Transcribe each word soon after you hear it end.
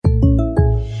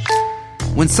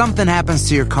When something happens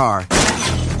to your car,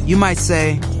 you might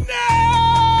say,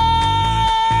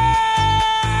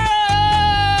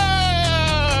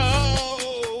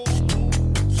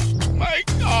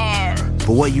 but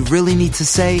what you really need to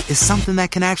say is something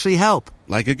that can actually help.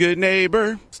 Like a good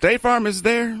neighbor, State Farm is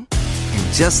there. And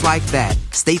just like that,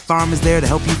 State Farm is there to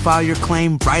help you file your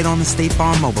claim right on the State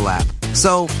Farm mobile app.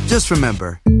 So just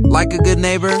remember, like a good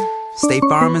neighbor, State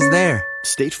Farm is there.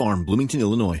 State Farm, Bloomington,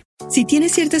 Illinois. Si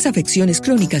tienes ciertas afecciones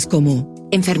crónicas como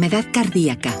enfermedad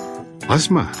cardíaca,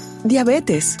 asma,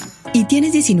 diabetes, y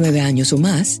tienes 19 años o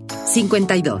más,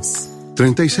 52,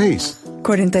 36,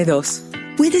 42.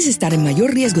 Puedes estar en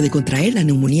mayor riesgo de contraer la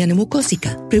neumonía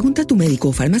neumocócica. Pregunta a tu médico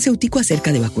o farmacéutico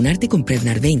acerca de vacunarte con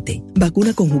Prevnar 20.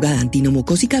 Vacuna conjugada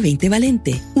antineumocócica 20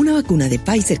 valente. Una vacuna de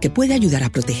Pfizer que puede ayudar a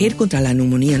proteger contra la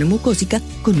neumonía neumocócica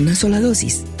con una sola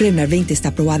dosis. Prevnar 20 está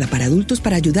aprobada para adultos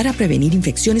para ayudar a prevenir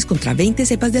infecciones contra 20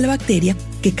 cepas de la bacteria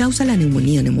que causa la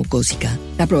neumonía neumocócica.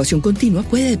 La aprobación continua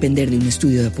puede depender de un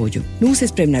estudio de apoyo. No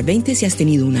uses Prevnar 20 si has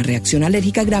tenido una reacción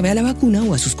alérgica grave a la vacuna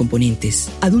o a sus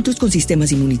componentes. Adultos con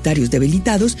sistemas inmunitarios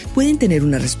debilitados pueden tener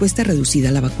una respuesta reducida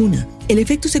a la vacuna. El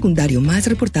efecto secundario más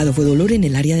reportado fue dolor en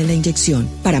el área de la inyección.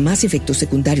 Para más efectos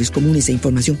secundarios comunes e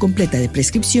información completa de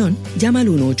prescripción, llama al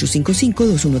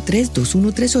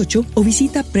 1-855-213-2138 o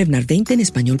visita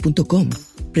Prevnar20enespañol.com.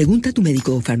 Pregunta a tu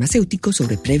médico o farmacéutico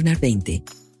sobre Prevnar 20.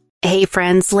 Hey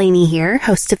friends, Lainey here,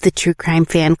 host of the True Crime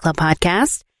Fan Club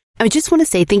podcast. I just want to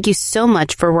say thank you so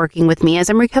much for working with me as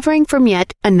I'm recovering from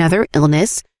yet another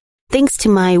illness, thanks to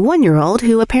my 1-year-old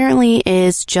who apparently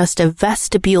is just a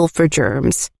vestibule for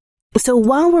germs. So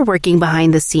while we're working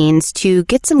behind the scenes to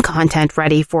get some content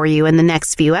ready for you in the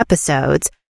next few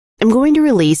episodes, I'm going to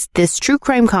release this True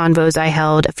Crime Convos I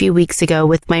held a few weeks ago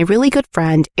with my really good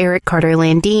friend Eric Carter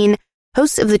Landine,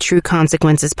 host of the True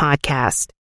Consequences podcast.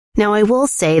 Now, I will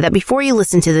say that before you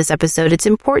listen to this episode, it's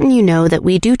important you know that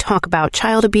we do talk about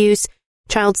child abuse,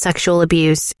 child sexual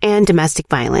abuse, and domestic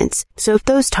violence. So if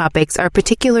those topics are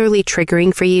particularly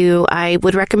triggering for you, I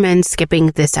would recommend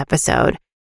skipping this episode.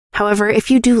 However, if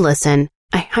you do listen,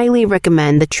 I highly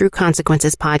recommend the True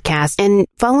Consequences podcast and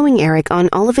following Eric on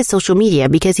all of his social media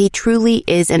because he truly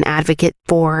is an advocate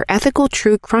for ethical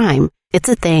true crime. It's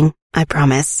a thing, I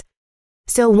promise.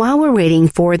 So while we're waiting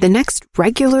for the next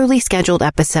regularly scheduled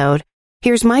episode,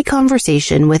 here's my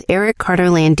conversation with Eric Carter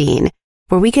Landine,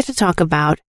 where we get to talk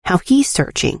about how he's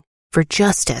searching for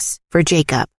justice for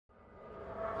Jacob.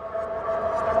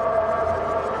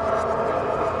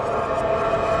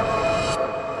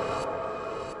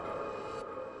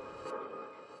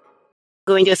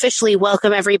 Going to officially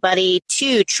welcome everybody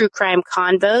to True Crime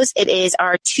Convos. It is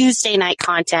our Tuesday night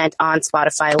content on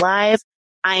Spotify Live.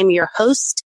 I'm your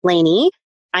host, Lainey.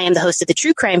 I am the host of the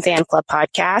True Crime Fan Club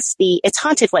podcast, the It's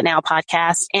Haunted What Now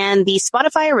podcast, and the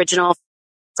Spotify original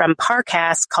from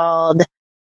Parcast called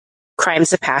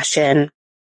Crimes of Passion,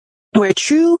 where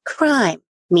true crime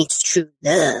meets true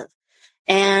love.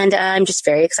 And I'm just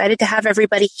very excited to have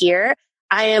everybody here.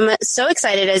 I am so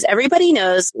excited. As everybody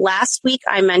knows, last week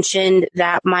I mentioned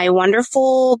that my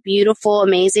wonderful, beautiful,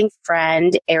 amazing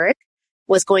friend, Eric,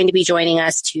 was going to be joining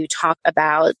us to talk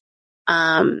about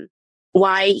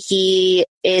why he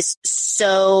is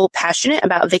so passionate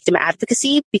about victim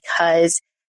advocacy, because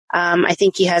I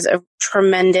think he has a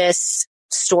tremendous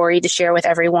story to share with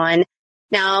everyone.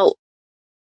 Now,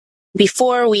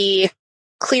 before we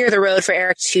clear the road for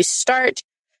Eric to start,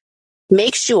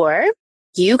 make sure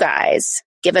you guys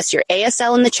give us your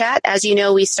ASL in the chat. As you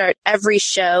know, we start every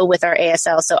show with our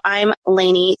ASL. So I'm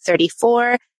Lainey,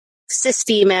 34, cis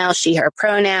female, she, her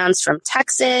pronouns, from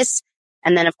Texas.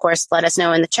 And then, of course, let us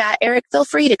know in the chat. Eric, feel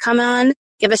free to come on,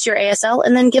 give us your ASL,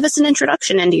 and then give us an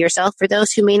introduction into yourself for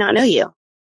those who may not know you.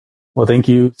 Well, thank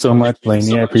you so much,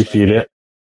 Lainey. I appreciate it.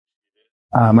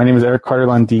 My name is Eric Carter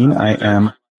Landine. I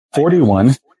am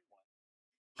 41.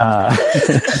 Yeah,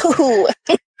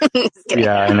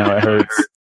 I know, it hurts.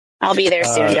 I'll be there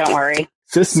soon, don't worry.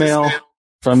 Cis male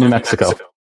from New Mexico.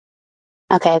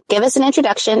 Okay, give us an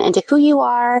introduction into who you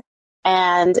are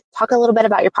and talk a little bit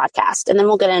about your podcast, and then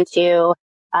we'll get into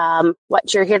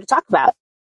what you're here to talk about.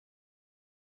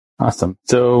 Awesome.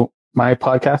 So my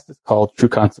podcast is called True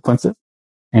Consequences,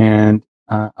 and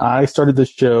I started this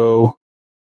show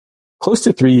close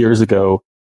to 3 years ago,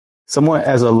 somewhat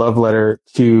as a love letter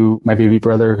to my baby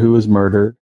brother who was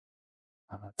murdered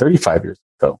 35 years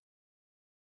ago.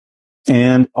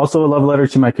 And also a love letter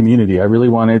to my community. I really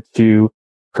wanted to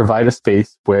provide a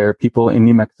space where people in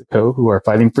New Mexico who are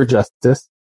fighting for justice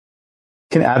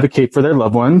can advocate for their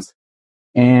loved ones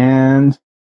and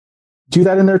do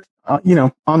that in their,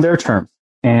 on their terms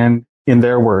and in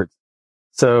their words.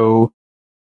 So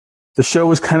the show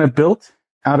was kind of built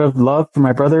out of love for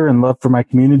my brother and love for my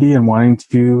community and wanting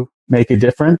to make a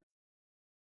difference.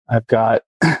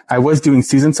 I was doing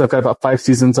seasons, so I've got about 5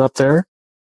 seasons up there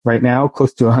right now,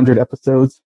 close to 100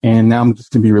 episodes. And now I'm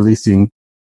just going to be releasing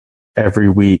every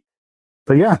week.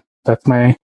 But yeah, that's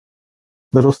my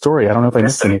little story. I don't know if I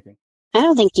missed anything. I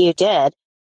don't think you did.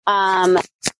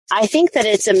 I think that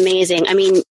it's amazing. I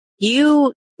mean,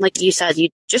 like you said, you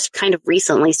just kind of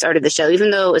recently started the show,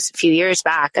 even though it was a few years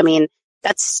back. I mean,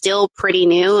 that's still pretty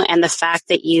new. And the fact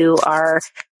that you are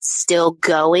still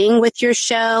going with your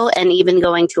show and even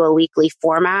going to a weekly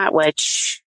format,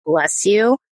 which bless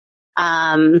you.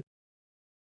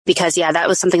 Because yeah, that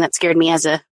was something that scared me as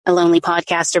a lonely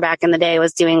podcaster back in the day,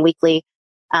 was doing weekly,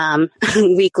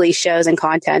 weekly shows and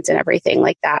content and everything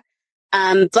like that.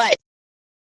 But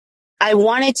I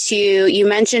wanted to, you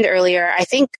mentioned earlier, I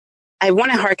think I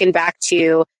want to harken back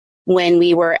to when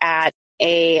we were at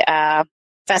a,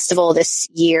 festival this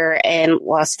year in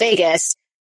Las Vegas,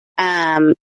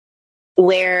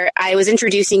 where I was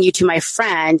introducing you to my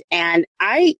friend, and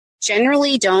I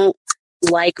generally don't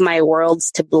like my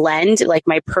worlds to blend, like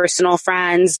my personal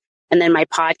friends and then my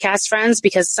podcast friends,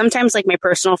 because sometimes like my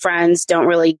personal friends don't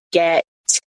really get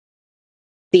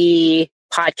the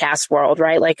podcast world,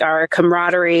 right? Like our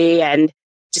camaraderie and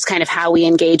just kind of how we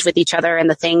engage with each other and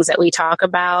the things that we talk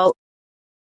about,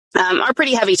 are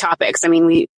pretty heavy topics. I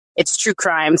mean, it's true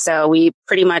crime. So we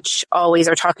pretty much always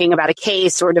are talking about a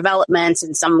case or developments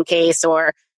in some case,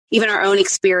 or even our own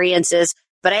experiences.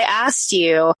 But I asked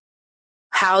you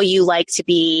how you like to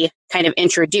be kind of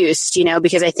introduced,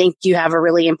 because I think you have a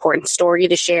really important story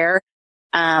to share.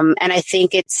 And I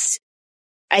think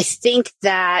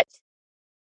that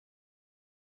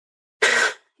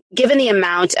given the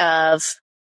amount of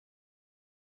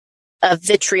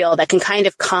vitriol that can kind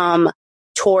of come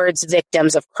towards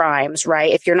victims of crimes,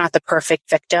 right? If you're not the perfect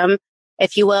victim,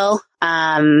 if you will,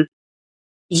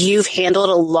 you've handled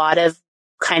a lot of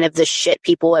kind of the shit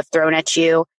people have thrown at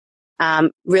you,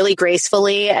 really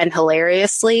gracefully and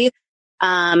hilariously.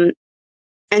 And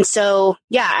so,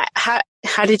 yeah,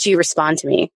 how did you respond to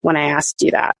me when I asked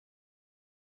you that?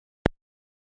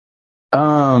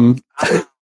 I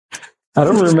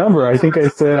don't remember. I think I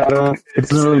said, it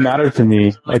doesn't really matter to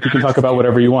me. Like, you can talk about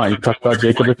whatever you want. You can talk about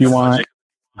Jacob if you want.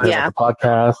 Yeah. The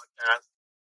podcast.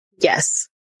 Yes.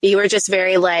 You were just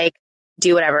very like,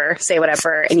 do whatever, say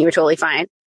whatever, and you were totally fine.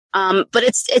 But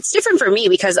it's different for me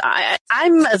because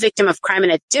I'm a victim of crime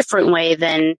in a different way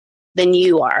than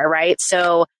you are, right?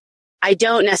 So I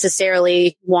don't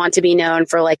necessarily want to be known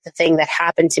for like the thing that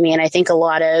happened to me. And I think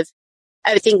I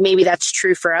think maybe that's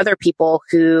true for other people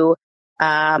who,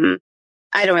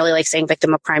 I don't really like saying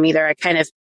victim of crime either. I kind of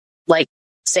like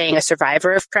saying a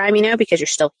survivor of crime, because you're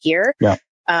still here. Yeah.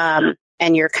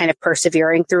 And you're kind of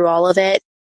persevering through all of it.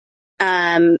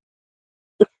 Kind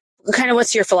of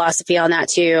what's your philosophy on that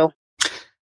too?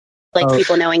 Like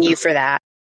people knowing you for that.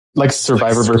 Like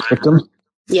survivor versus victim?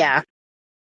 Yeah.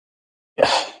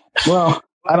 Well,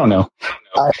 I don't know.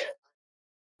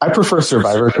 I prefer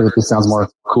survivor because it just sounds more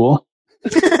cool.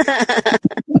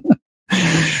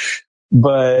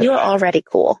 But you're already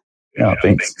cool. Yeah,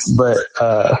 thanks. But,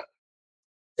 I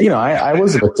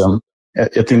was a victim.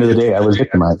 At the end of the day, I was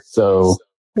victimized. So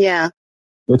yeah,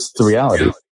 it's the reality.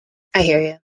 I hear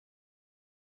you.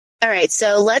 All right.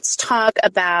 So let's talk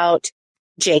about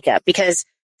Jacob, because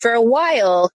for a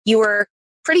while you were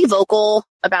pretty vocal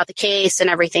about the case and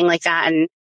everything like that and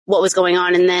what was going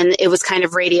on. And then it was kind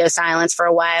of radio silence for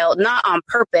a while, not on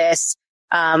purpose.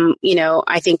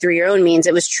 I think through your own means,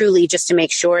 it was truly just to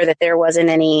make sure that there wasn't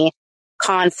any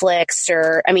conflicts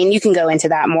you can go into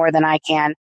that more than I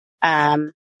can.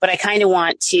 But I kind of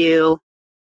want to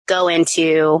go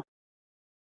into,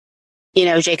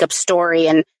 Jacob's story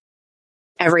and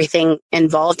everything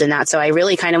involved in that. So I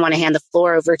really kind of want to hand the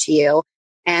floor over to you.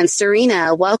 And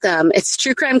Serena, welcome. It's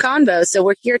True Crime Convos. So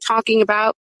we're here talking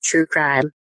about true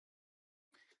crime.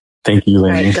 Thank you,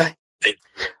 Lainey. All right, go ahead.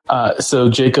 So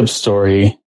Jacob's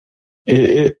story,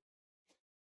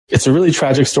 it's a really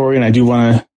tragic story. And I do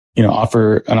want to,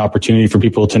 offer an opportunity for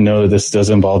people to know that this does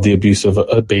involve the abuse of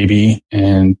a baby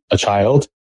and a child,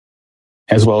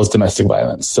 as well as domestic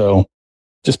violence. So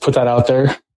just put that out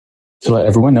there to let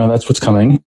everyone know that's what's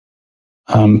coming.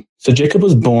 So Jacob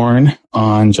was born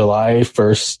on July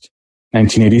 1st,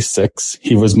 1986.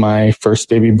 He was my first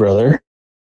baby brother.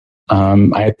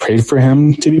 I had prayed for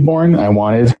him to be born. I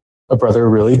wanted a brother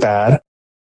really bad.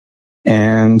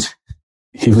 And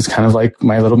he was kind of like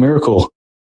my little miracle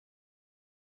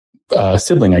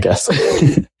sibling, I guess.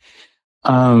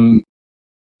 My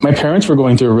parents were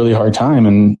going through a really hard time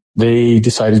and they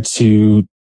decided to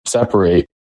separate,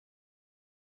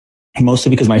 mostly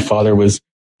because my father was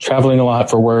traveling a lot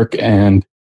for work and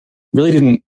really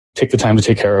didn't take the time to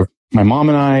take care of my mom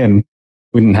and I, and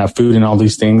we didn't have food and all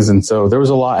these things. And so there was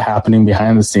a lot happening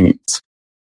behind the scenes.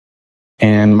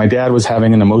 And my dad was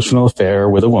having an emotional affair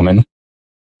with a woman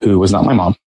who was not my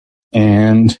mom.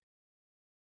 And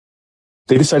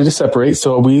they decided to separate.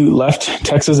 So we left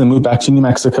Texas and moved back to New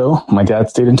Mexico. My dad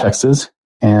stayed in Texas,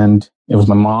 and it was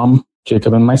my mom,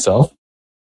 Jacob, and myself.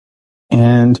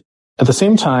 And at the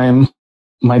same time,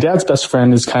 my dad's best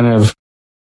friend is kind of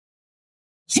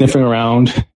sniffing around.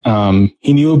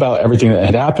 He knew about everything that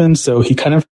had happened. So he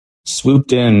kind of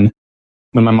swooped in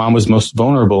when my mom was most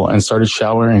vulnerable and started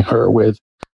showering her with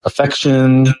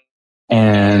affection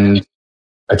and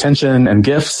attention and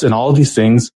gifts and all of these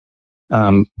things,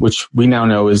 which we now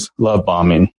know is love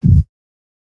bombing.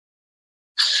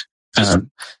 Go ahead.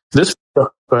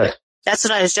 That's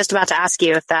what I was just about to ask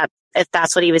you, if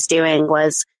that's what he was doing,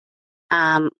 was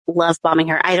love bombing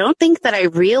her. I don't think that I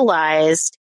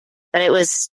realized that it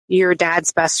was your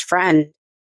dad's best friend.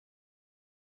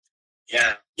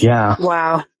 Yeah.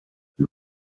 Wow.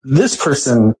 This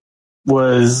person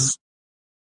was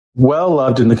well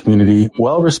loved in the community,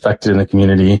 well respected in the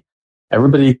community.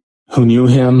 Everybody who knew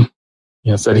him,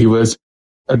 said he was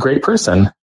a great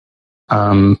person.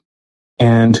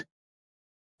 And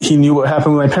he knew what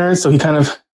happened with my parents. So he kind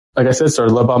of, like I said,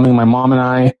 started love bombing my mom and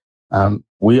I.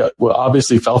 We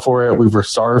obviously fell for it. We were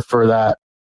starved for that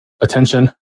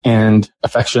attention and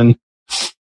affection.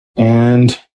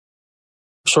 And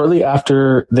shortly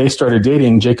after they started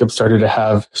dating, Jacob started to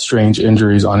have strange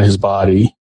injuries on his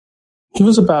body. He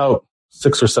was about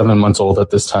 6 or 7 months old at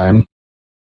this time.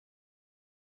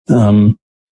 And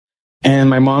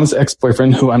my mom's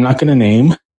ex-boyfriend, who I'm not going to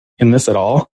name in this at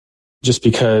all, just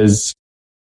because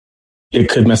it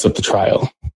could mess up the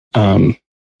trial.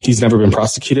 He's never been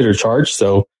prosecuted or charged,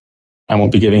 so I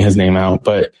won't be giving his name out,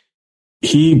 but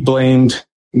he blamed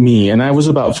me, and I was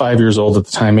about 5 years old at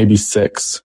the time, maybe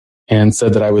 6, and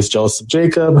said that I was jealous of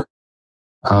Jacob.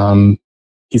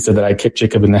 He said that I kicked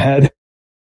Jacob in the head,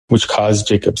 which caused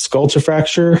Jacob's skull to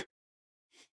fracture.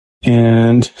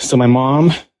 And so my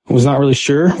mom was not really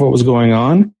sure what was going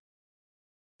on.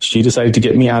 She decided to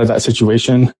get me out of that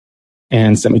situation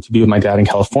and sent me to be with my dad in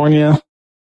California.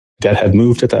 Dad had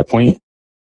moved at that point.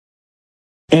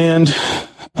 And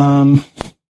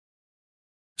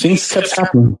things kept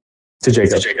happening to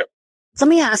Jacob. Let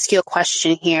me ask you a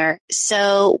question here.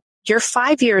 So you're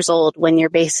 5 years old when you're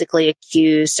basically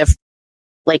accused of,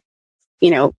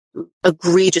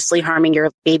 egregiously harming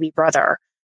your baby brother.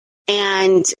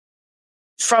 And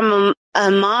from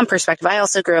a mom perspective, I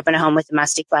also grew up in a home with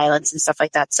domestic violence and stuff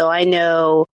like that. So I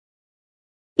know,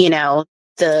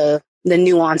 the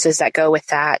nuances that go with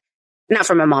that. Not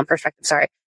from a mom perspective, sorry.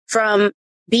 From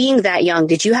being that young,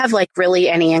 did you have really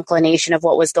any inclination of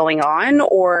what was going on?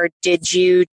 Or did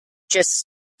you just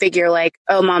figure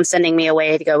oh, mom's sending me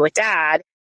away to go with dad?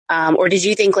 Or did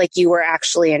you think you were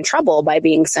actually in trouble by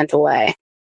being sent away?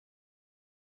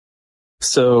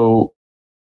 So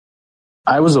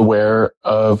I was aware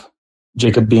of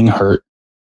Jacob being hurt,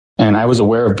 and I was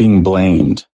aware of being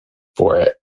blamed for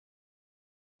it.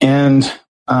 And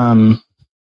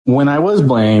when I was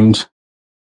blamed,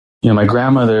 my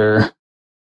grandmother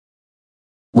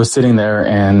was sitting there,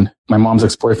 and my mom's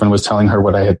ex-boyfriend was telling her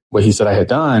what he said I had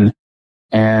done.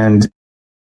 And,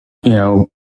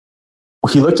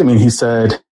 he looked at me and he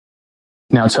said,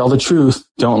 "Now tell the truth.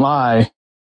 Don't lie.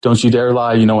 Don't you dare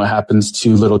lie. You know what happens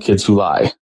to little kids who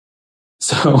lie."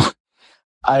 So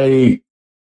I,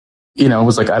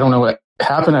 was I don't know what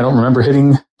happened. I don't remember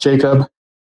hitting Jacob.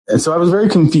 And so I was very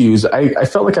confused. I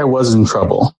felt like I was in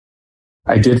trouble.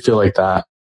 I did feel like that.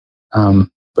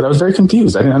 But I was very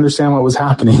confused. I didn't understand what was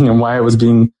happening and why I was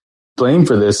being blamed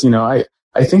for this. I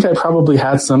think I probably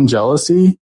had some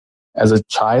jealousy as a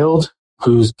child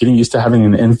who's getting used to having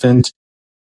an infant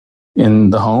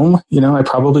in the home. I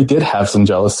probably did have some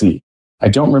jealousy. I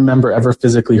don't remember ever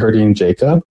physically hurting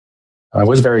Jacob. I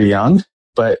was very young,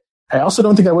 but I also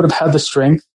don't think I would have had the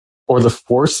strength or the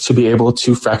force to be able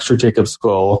to fracture Jacob's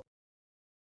skull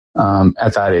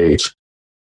at that age.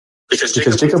 Because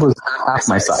Jacob was half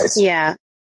my size. Yeah.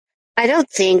 I don't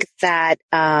think that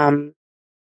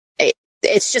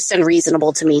it's just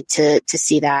unreasonable to me to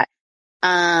see that.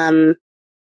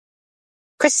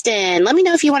 Kristen, let me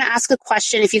know if you want to ask a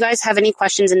question. If you guys have any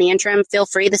questions in the interim, feel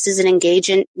free. This is an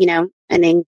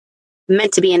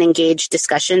meant to be an engaged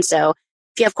discussion. So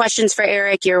if you have questions for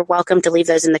Eric, you're welcome to leave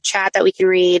those in the chat that we can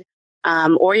read,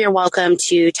 or you're welcome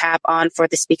to tap on for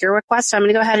the speaker request. So I'm going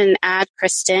to go ahead and add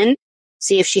Kristen,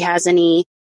 see if she has any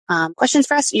questions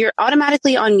for us. You're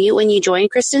automatically on mute when you join,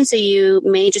 Kristen, so you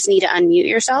may just need to unmute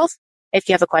yourself if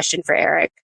you have a question for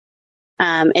Eric.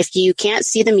 If you can't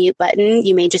see the mute button,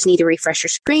 you may just need to refresh your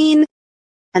screen,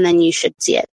 and then you should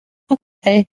see it.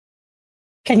 Okay.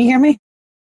 Can you hear me?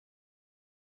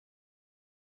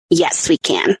 Yes, we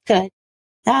can. Good.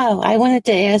 Oh, I wanted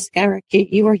to ask Eric.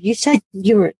 You said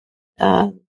you were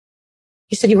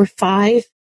 5,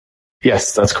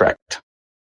 Yes, that's correct.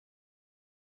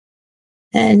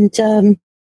 and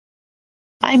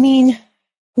I mean,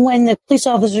 when the police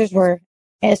officers were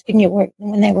asking you,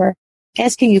 when they were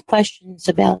asking you questions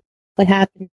about what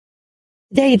happened,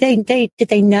 did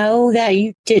they know that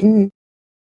you didn't?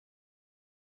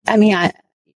 I mean,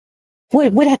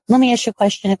 let me ask you a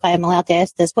question if I am allowed to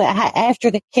ask this.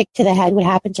 After the kick to the head, what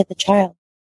happened to the child?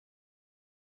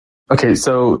 Okay,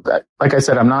 so like I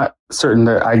said, I'm not certain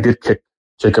that I did kick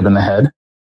Jacob in the head.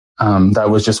 That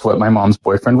was just what my mom's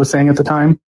boyfriend was saying at the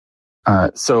time.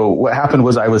 So what happened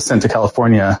was I was sent to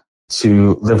California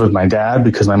to live with my dad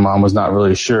because my mom was not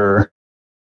really sure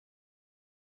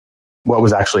what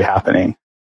was actually happening.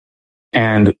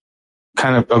 And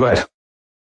go ahead.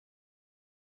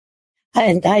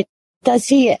 And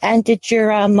did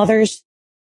your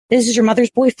this is your mother's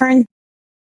boyfriend?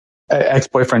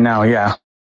 Ex-boyfriend now, yeah.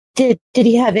 Did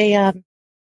he have a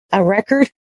record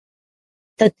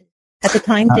at the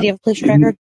time? Did he have a police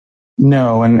record?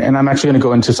 No, and I'm actually going to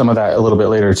go into some of that a little bit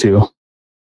later too.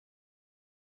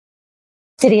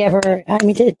 Did he ever,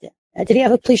 did he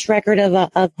have a police record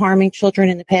of harming children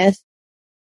in the past?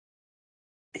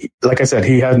 Like I said,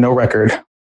 he had no record.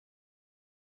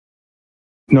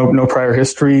 No prior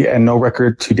history and no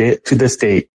record to this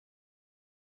date.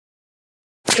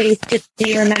 Do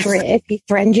you remember if he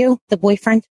threatened you, the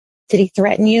boyfriend? Did he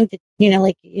threaten you? If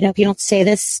you don't say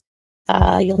this,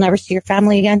 you'll never see your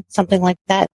family again? Something like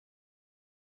that?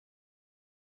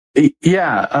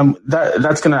 Yeah,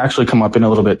 that's going to actually come up in a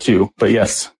little bit too, but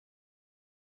yes.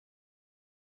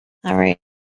 All right.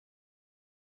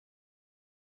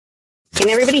 Can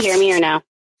everybody hear me or no?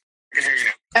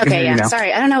 Okay, yeah. Now.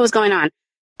 Sorry, I don't know what was going on.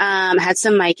 Had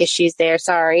some mic issues there.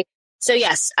 Sorry. So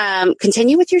yes,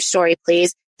 continue with your story,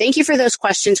 please. Thank you for those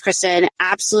questions, Kristen.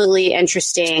 Absolutely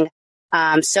interesting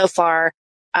so far.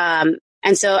 And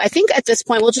so I think at this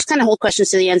point, we'll just kind of hold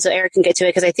questions to the end so Eric can get to it,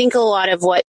 because I think a lot of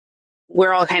what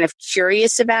we're all kind of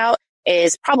curious about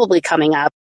is probably coming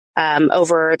up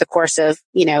over the course of,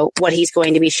 what he's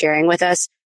going to be sharing with us.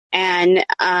 And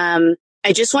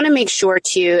I just want to make sure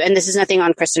too, and this is nothing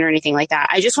on Kristen or anything like that,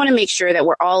 I just want to make sure that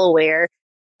we're all aware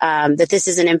that this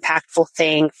is an impactful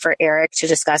thing for Eric to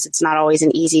discuss. It's not always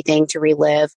an easy thing to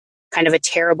relive, kind of a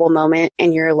terrible moment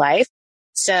in your life.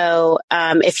 So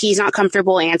if he's not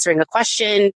comfortable answering a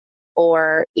question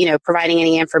or, providing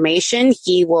any information,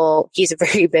 he's a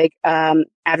very big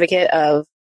advocate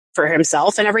for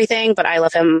himself and everything, but I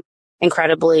love him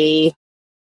incredibly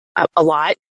a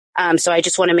lot. So I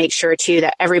just want to make sure too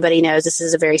that everybody knows this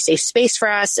is a very safe space for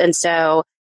us. And so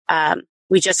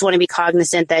we just want to be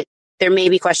cognizant that there may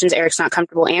be questions Eric's not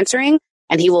comfortable answering,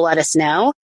 and he will let us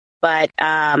know. But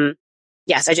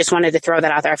yes, I just wanted to throw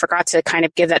that out there. I forgot to kind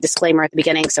of give that disclaimer at the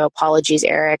beginning. So apologies,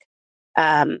 Eric.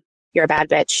 You're a bad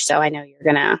bitch, so I know you're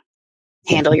going to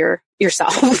handle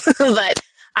yourself. But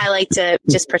I like to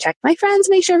just protect my friends,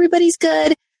 make sure everybody's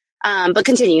good. But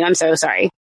continue. I'm so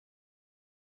sorry.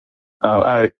 Oh,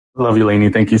 I love you, Lainey.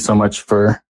 Thank you so much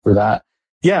for that.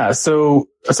 Yeah. So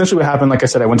essentially what happened, like I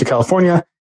said, I went to California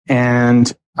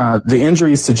and the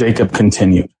injuries to Jacob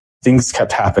continued. Things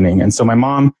kept happening. And so my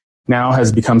mom now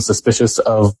has become suspicious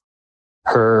of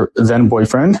her then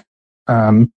boyfriend.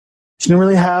 She didn't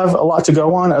really have a lot to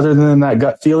go on other than that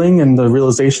gut feeling and the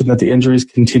realization that the injuries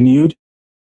continued.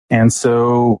 And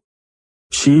so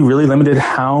she really limited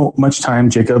how much time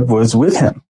Jacob was with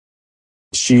him.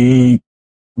 She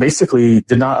basically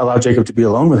did not allow Jacob to be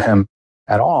alone with him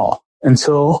at all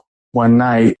until one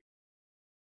night,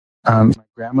 my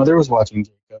grandmother was watching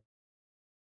Jacob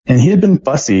and he had been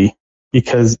fussy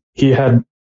because he had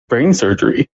brain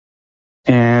surgery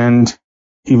and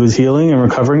he was healing and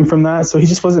recovering from that. So he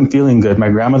just wasn't feeling good. My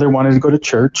grandmother wanted to go to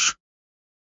church.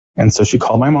 And so she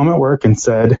called my mom at work and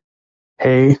said,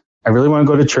 "Hey, I really want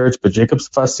to go to church, but Jacob's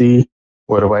fussy.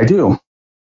 What do I do?"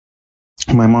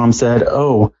 My mom said,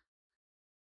 "Oh,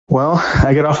 well,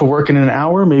 I get off of work in an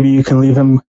hour. Maybe you can leave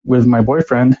him with my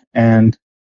boyfriend. And,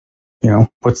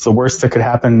 what's the worst that could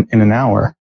happen in an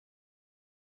hour?"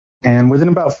 And within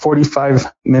about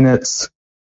 45 minutes,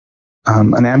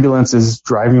 an ambulance is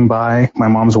driving by my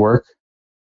mom's work.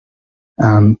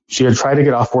 She had tried to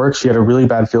get off work. She had a really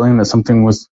bad feeling that something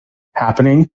was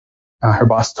happening. Her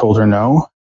boss told her no.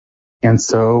 And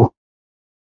so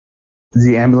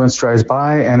the ambulance drives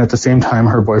by, and at the same time,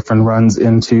 her boyfriend runs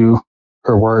into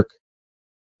her work,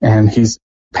 and he's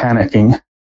panicking,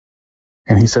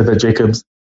 and he said that Jacob's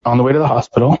on the way to the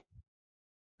hospital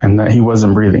and that he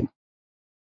wasn't breathing.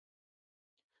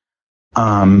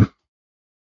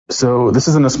 So this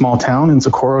is in a small town in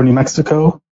Socorro, New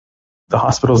Mexico. The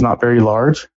hospital is not very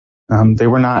large. They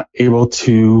were not able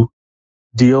to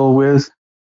deal with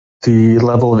the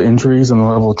level of injuries and the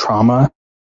level of trauma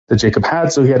that Jacob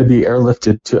had, so he had to be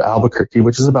airlifted to Albuquerque,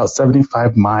 which is about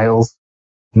 75 miles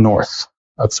north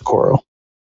of Socorro.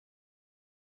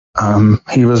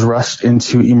 He was rushed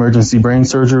into emergency brain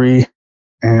surgery,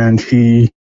 and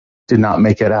he did not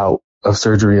make it out of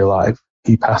surgery alive.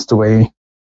 He passed away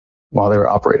while they were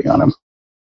operating on him.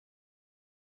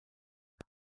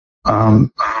 Oh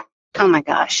my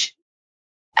gosh.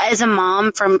 As a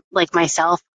mom from like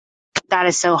myself, that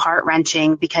is so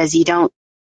heart-wrenching because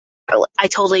I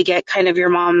totally get kind of your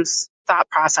mom's thought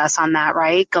process on that,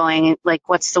 right? Going like,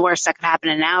 what's the worst that could happen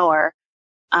in an hour?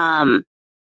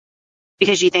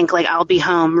 Because you think like, I'll be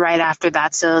home right after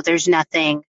that. So there's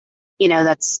nothing,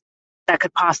 that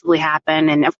could possibly happen.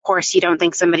 And of course you don't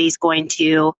think somebody's going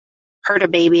to hurt a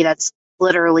baby that's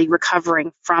literally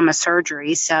recovering from a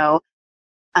surgery. So,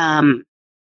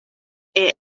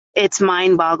 it's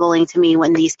mind-boggling to me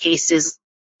when these cases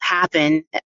happen,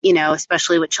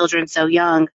 especially with children so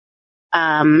young.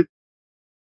 And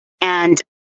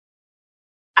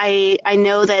I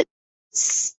know that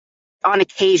on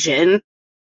occasion,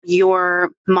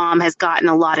 your mom has gotten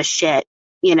a lot of shit,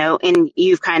 and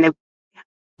you've kind of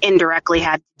indirectly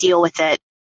had to deal with it,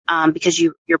 because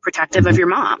you're protective of your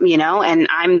mom, and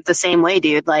I'm the same way,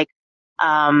 dude. Like,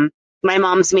 my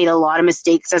mom's made a lot of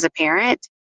mistakes as a parent,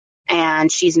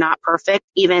 and she's not perfect.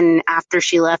 Even after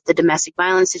she left the domestic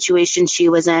violence situation she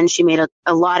was in, she made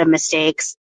a lot of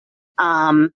mistakes.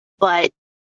 But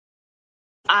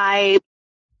I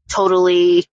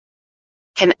totally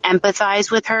can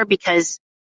empathize with her because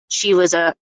she was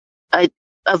a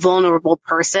vulnerable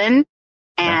person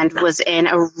and was in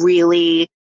a really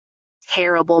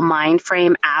terrible mind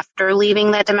frame after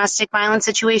leaving that domestic violence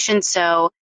situation.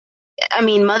 So, I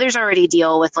mean, mothers already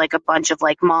deal with like a bunch of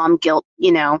like mom guilt,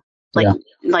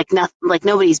 like nothing, like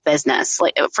nobody's business,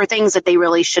 like for things that they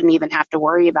really shouldn't even have to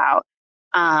worry about.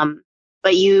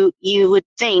 But you would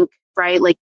think, right?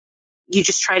 Like you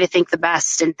just try to think the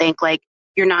best and think like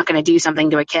you're not going to do something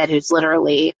to a kid who's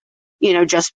literally,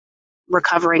 just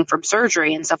recovering from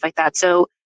surgery and stuff like that. So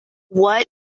what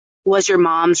was your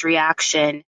mom's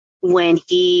reaction when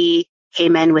he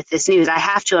came in with this news? I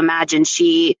have to imagine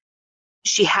she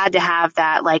had to have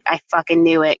that, like, I fucking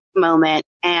knew it moment.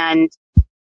 And,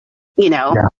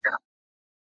 Yeah.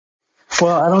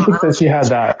 Well, I don't think that she had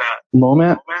that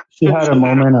moment. She had a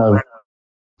moment of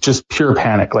just pure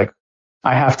panic. Like,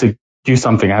 I have to do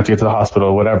something. I have to get to the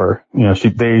hospital, whatever.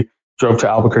 They drove to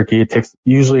Albuquerque. It takes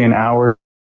usually an hour.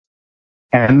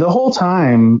 And the whole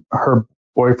time her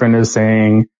boyfriend is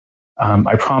saying,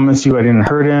 I promise you I didn't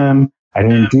hurt him. I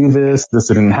didn't do this. This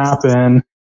didn't happen.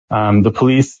 The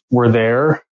police were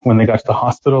there when they got to the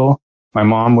hospital. My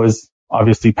mom was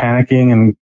obviously panicking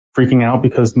and freaking out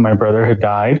because my brother had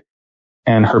died.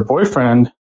 And her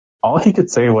boyfriend, all he could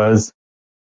say was,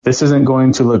 this isn't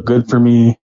going to look good for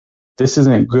me. This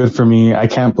isn't good for me. I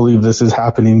can't believe this is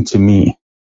happening to me.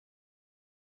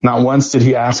 Not once did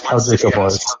he ask how Jacob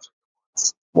was.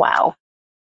 Wow.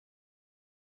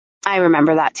 I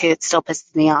remember that too. It still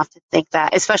pisses me off to think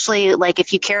that, especially like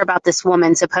if you care about this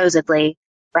woman, supposedly,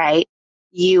 right?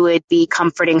 You would be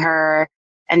comforting her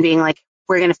and being like,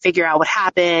 we're going to figure out what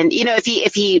happened. If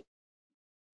he,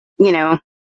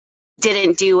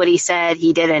 didn't do what he said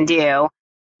he didn't do,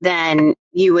 then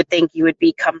you would think you would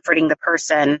be comforting the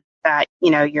person that,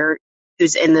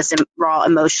 who's in this raw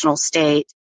emotional state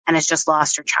and has just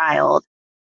lost her child.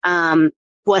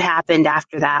 What happened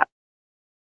after that?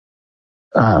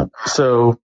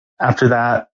 So after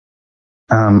that,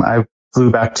 I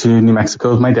flew back to New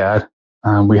Mexico with my dad.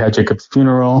 We had Jacob's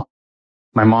funeral.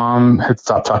 My mom had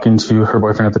stopped talking to her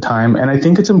boyfriend at the time. And I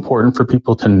think it's important for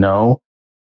people to know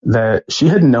that she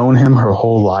had known him her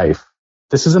whole life.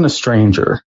 This isn't a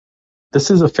stranger.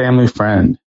 This is a family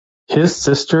friend. His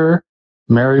sister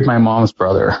married my mom's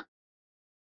brother.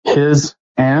 His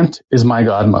aunt is my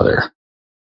godmother.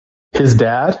 His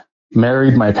dad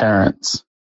married my parents.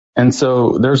 And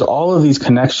so there's all of these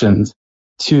connections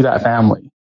to that family.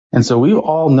 And so we've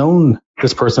all known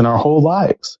this person our whole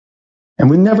lives. And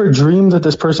we never dreamed that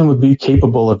this person would be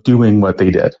capable of doing what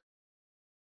they did.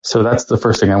 So that's the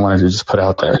first thing I wanted to just put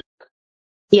out there.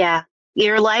 Yeah.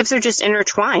 Your lives are just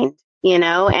intertwined,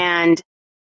 and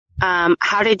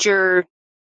how did your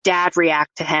dad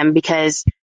react to him? Because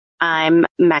I'm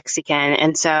Mexican.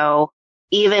 And so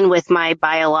even with my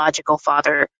biological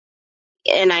father,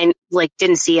 and I like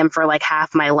didn't see him for like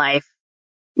half my life,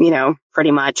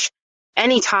 pretty much.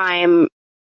 Anytime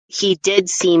he did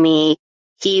see me,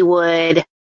 he would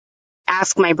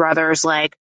ask my brothers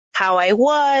like how I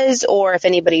was, or if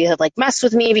anybody had like messed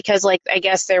with me, because like I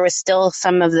guess there was still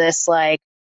some of this like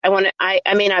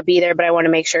I may not be there, but I want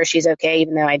to make sure she's okay,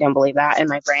 even though I don't believe that in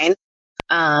my brain.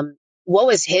 What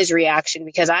was his reaction?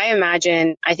 Because I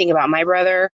think about my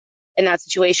brother in that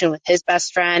situation with his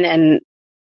best friend, and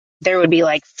there would be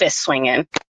like fist swinging.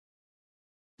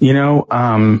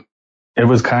 It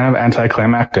was kind of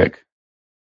anticlimactic.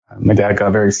 My dad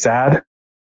got very sad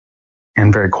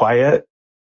and very quiet.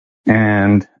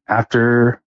 And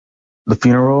after the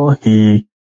funeral, he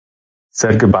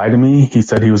said goodbye to me. He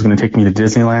said he was going to take me to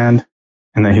Disneyland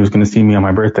and that he was going to see me on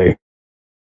my birthday.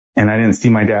 And I didn't see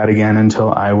my dad again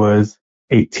until I was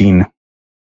 18.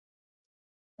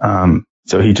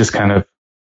 So he just kind of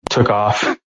took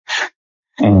off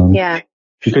and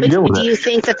he couldn't deal with it. Do you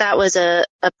think that was a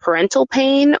parental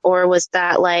pain, or was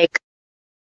that like,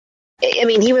 I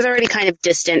mean, he was already kind of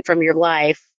distant from your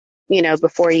life,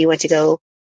 before you went to go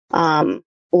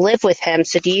live with him.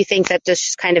 So do you think that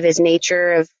just kind of his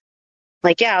nature of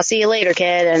like, yeah, I'll see you later,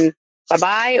 kid, and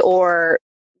bye-bye? Or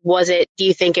do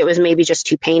you think it was maybe just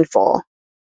too painful?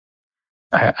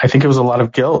 I think it was a lot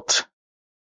of guilt.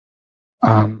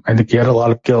 I think he had a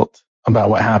lot of guilt about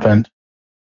what happened.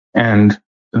 And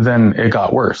then it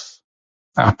got worse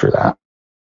after that.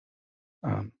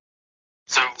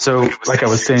 So like I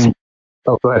was saying,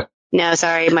 oh, go ahead. No,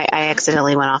 sorry. I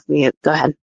accidentally went off mute. Go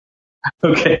ahead.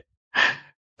 Okay.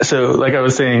 So like I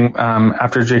was saying,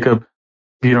 after Jacob's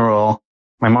funeral,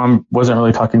 my mom wasn't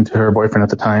really talking to her boyfriend at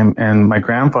the time. And my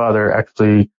grandfather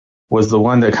actually was the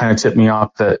one that kind of tipped me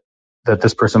off that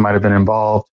this person might have been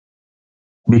involved,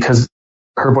 because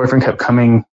her boyfriend kept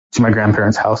coming to my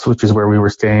grandparents' house, which is where we were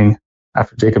staying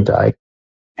after Jacob died.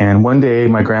 And one day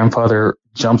my grandfather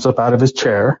jumps up out of his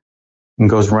chair and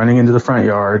goes running into the front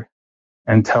yard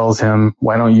and tells him,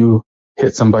 "Why don't you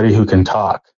hit somebody who can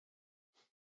talk?"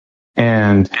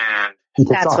 And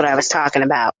that's what I was talking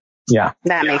about. Yeah.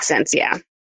 That makes sense. Yeah.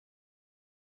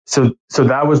 So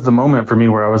that was the moment for me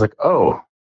where I was like, oh,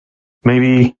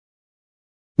 maybe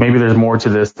there's more to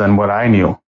this than what I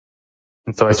knew.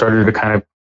 And so I started to kind of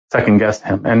second guess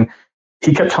him. And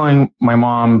he kept telling my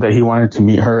mom that he wanted to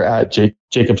meet her at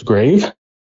Jacob's grave.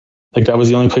 Like that was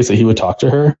the only place that he would talk to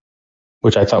her,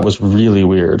 which I thought was really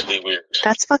weird.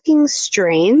 That's fucking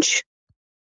strange.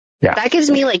 Yeah. That gives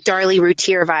me like Darlie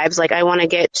Routier vibes. Like I want to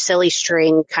get silly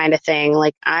string kind of thing.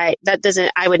 Like I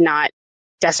would not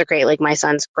desecrate like my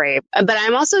son's grave. But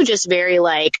I'm also just very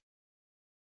like,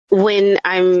 when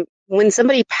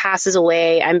somebody passes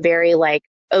away, I'm very like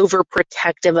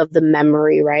overprotective of the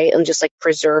memory, right? I'm just like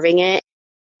preserving it.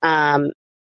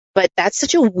 But that's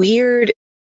such a weird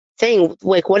thing.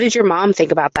 Like, what did your mom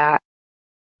think about that?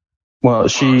 Well,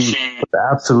 she was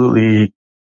absolutely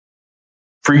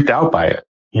freaked out by it.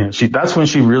 That's when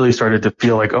she really started to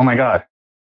feel like, oh my God,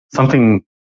 something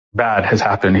bad has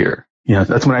happened here.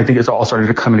 That's when I think it's all started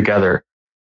to come together,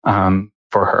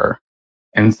 for her.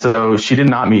 And so she did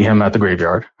not meet him at the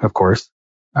graveyard, of course,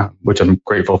 which I'm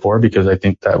grateful for, because I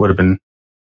think that would have been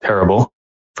terrible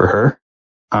for her.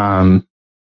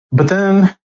 But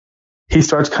then he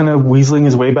starts kind of weaseling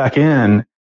his way back in,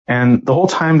 and the whole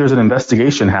time there's an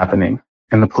investigation happening,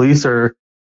 and the police are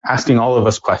asking all of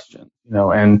us questions,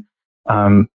 and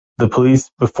the police,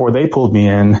 before they pulled me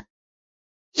in,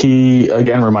 he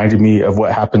again reminded me of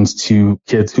what happens to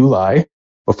kids who lie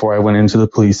before I went into the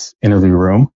police interview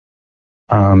room.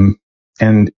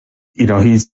 And he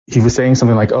was saying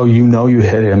something like, oh, you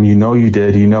hit him, you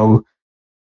did,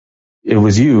 it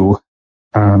was you.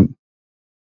 And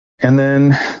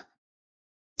then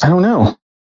I don't know,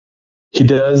 he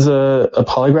does a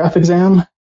polygraph exam,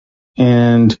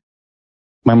 and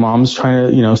my mom's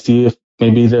trying to, see if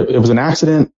maybe it was an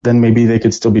accident, then maybe they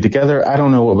could still be together. I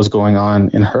don't know what was going on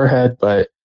in her head, but,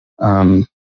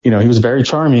 he was very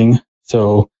charming.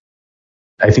 So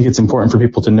I think it's important for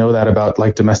people to know that about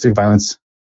like domestic violence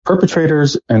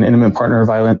perpetrators and intimate partner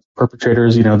violence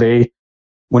perpetrators.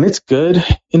 When it's good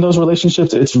in those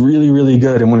relationships, it's really, really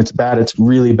good. And when it's bad, it's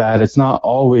really bad. It's not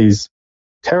always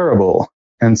terrible.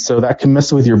 And so that can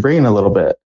mess with your brain a little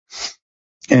bit.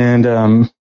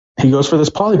 And, he goes for this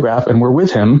polygraph, and we're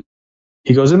with him.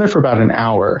 He goes in there for about an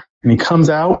hour, and he comes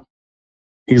out.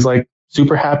 He's like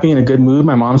super happy, in a good mood.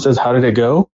 My mom says, how did it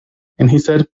go? And he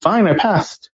said, fine, I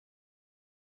passed.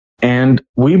 And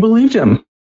we believed him,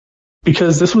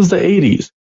 because this was the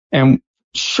 80s. And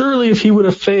surely if he would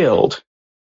have failed,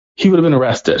 he would have been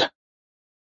arrested.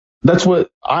 That's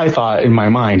what I thought in my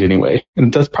mind anyway.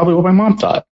 And that's probably what my mom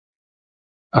thought.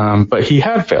 But he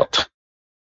had failed.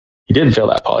 He did fail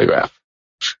that polygraph.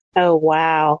 Oh,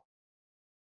 wow.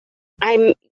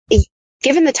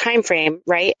 Given the time frame,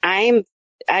 right? I'm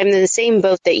in the same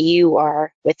boat that you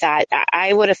are with that.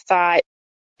 I would have thought,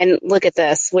 and look at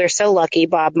this. We're so lucky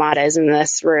Bob Mata is in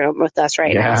this room with us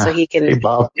right now. So he can, hey,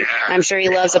 Bob. I'm sure he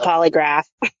loves a polygraph.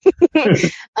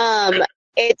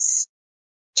 It's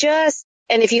just,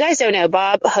 and if you guys don't know,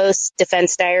 Bob hosts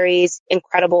Defense Diaries,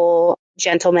 incredible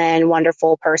gentleman,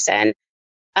 wonderful person,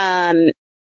 and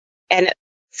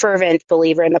fervent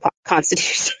believer in the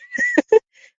Constitution.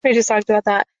 We just talked about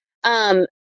that.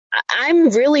 I'm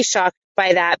really shocked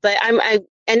by that, but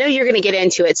I know you're going to get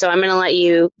into it, so I'm going to let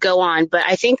you go on. But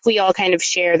I think we all kind of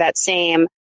share that same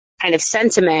kind of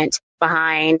sentiment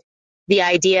behind the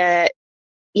idea.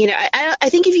 You know, I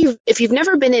think if you've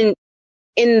never been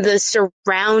in the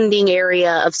surrounding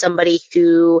area of somebody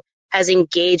who has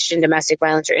engaged in domestic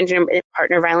violence or intimate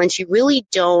partner violence, you really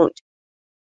don't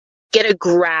get a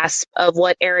grasp of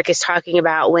what Eric is talking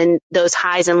about when those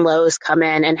highs and lows come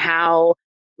in and how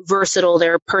versatile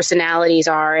their personalities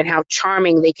are and how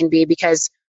charming they can be. Because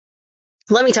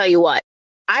let me tell you what,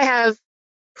 I have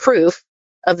proof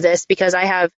of this because I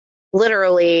have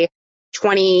literally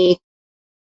 20,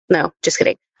 no, just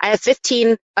kidding. I have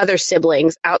 15 other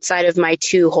siblings outside of my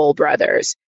 2 whole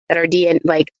brothers that are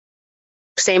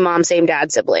same mom, same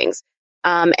dad siblings.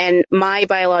 And my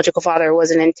biological father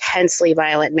was an intensely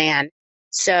violent man.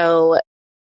 So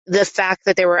the fact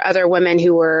that there were other women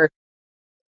who were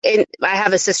I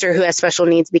have a sister who has special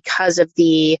needs because of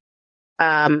the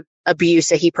abuse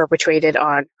that he perpetrated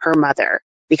on her mother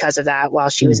because of that while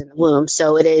she was in the womb.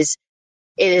 So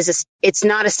it's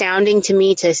not astounding to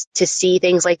me to see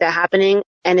things like that happening.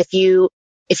 And if you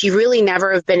really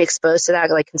never have been exposed to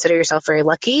that, like, consider yourself very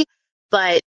lucky,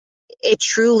 but it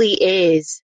truly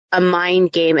is a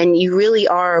mind game and you really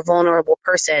are a vulnerable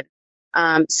person.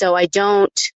 So I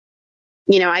don't,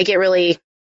 I get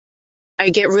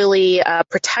really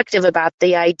protective about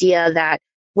the idea that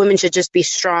women should just be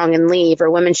strong and leave,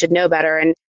 or women should know better.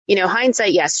 And,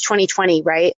 hindsight, yes, 2020,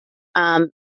 right? But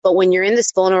when you're in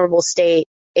this vulnerable state,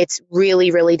 it's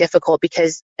really, really difficult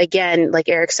because, again, like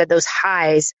Eric said, those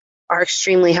highs are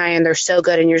extremely high and they're so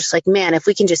good. And you're just like, man, if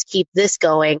we can just keep this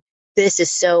going, this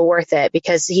is so worth it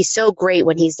because he's so great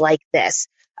when he's like this,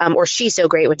 or she's so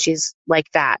great when she's like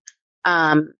that.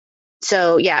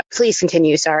 So yeah, please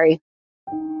continue. Sorry.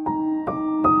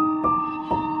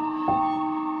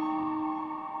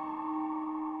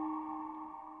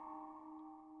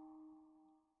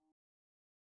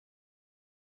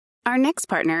 Our next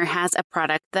partner has a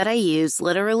product that I use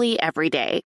literally every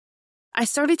day. I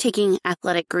started taking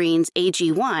Athletic Greens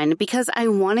AG1 because I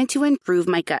wanted to improve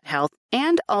my gut health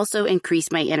and also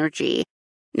increase my energy.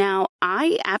 Now,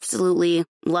 I absolutely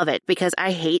love it because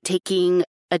I hate taking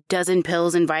a dozen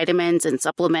pills and vitamins and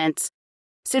supplements.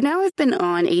 So now I've been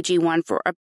on AG1 for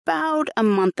about a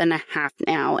month and a half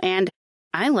now, and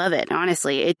I love it,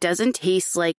 honestly. It doesn't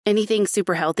taste like anything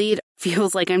super healthy. It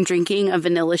feels like I'm drinking a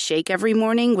vanilla shake every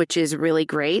morning, which is really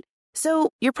great. So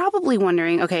you're probably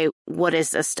wondering, okay, what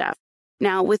is this stuff?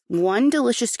 Now, with one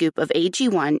delicious scoop of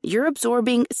AG1, you're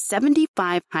absorbing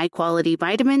 75 high-quality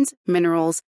vitamins,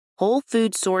 minerals, whole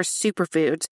food source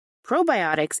superfoods,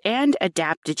 probiotics, and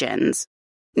adaptogens.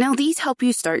 Now, these help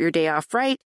you start your day off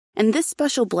right, and this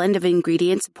special blend of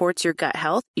ingredients supports your gut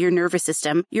health, your nervous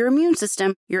system, your immune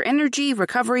system, your energy,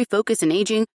 recovery, focus, and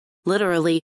aging,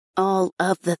 literally all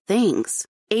of the things.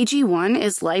 AG1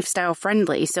 is lifestyle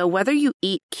friendly, so whether you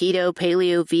eat keto,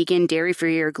 paleo, vegan,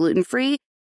 dairy-free, or gluten-free,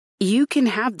 you can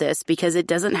have this because it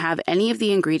doesn't have any of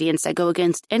the ingredients that go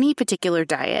against any particular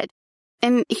diet.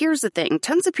 And here's the thing,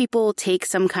 tons of people take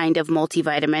some kind of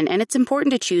multivitamin, and it's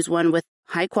important to choose one with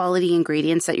high-quality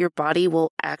ingredients that your body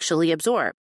will actually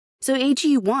absorb. So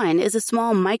AG1 is a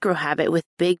small micro habit with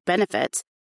big benefits.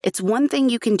 It's one thing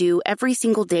you can do every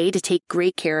single day to take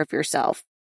great care of yourself.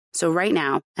 So right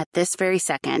now, at this very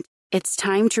second, it's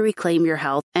time to reclaim your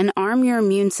health and arm your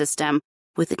immune system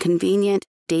with a convenient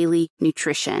daily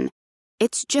nutrition.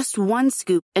 It's just one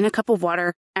scoop in a cup of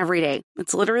water every day.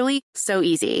 It's literally so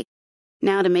easy.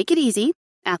 Now, to make it easy,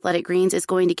 Athletic Greens is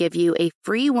going to give you a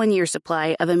free 1-year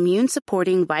supply of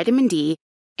immune-supporting vitamin D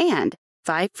and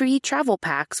 5 free travel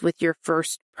packs with your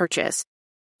first purchase.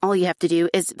 All you have to do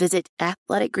is visit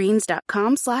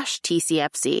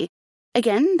athleticgreens.com/TCFC.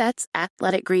 Again, that's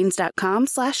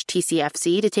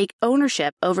athleticgreens.com/TCFC to take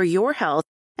ownership over your health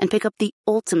and pick up the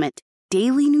ultimate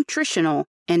daily nutritional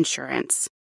insurance.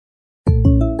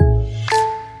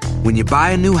 When you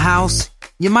buy a new house,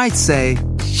 you might say,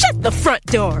 "Shut the front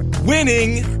door."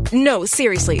 Winning! No,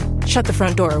 seriously, shut the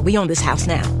front door. We own this house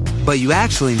now. But you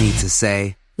actually need to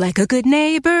say, Like a good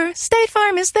neighbor, State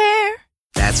Farm is there.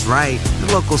 That's right.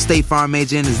 The local State Farm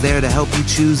agent is there to help you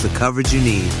choose the coverage you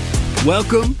need.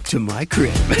 Welcome to my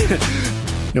crib.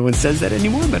 No one says that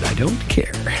anymore, but I don't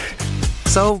care.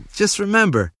 So just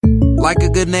remember, like a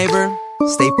good neighbor,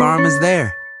 State Farm is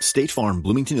there. State Farm,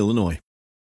 Bloomington, Illinois.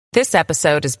 This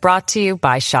episode is brought to you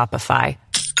by Shopify.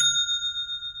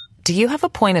 Do you have a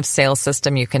point of sale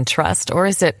system you can trust, or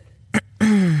is it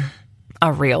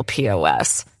a real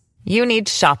POS? You need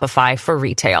Shopify for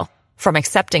retail. From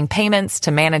accepting payments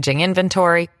to managing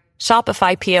inventory,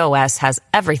 Shopify POS has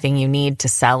everything you need to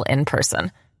sell in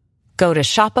person. Go to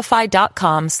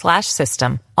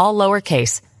shopify.com/system, all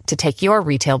lowercase, to take your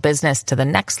retail business to the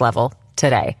next level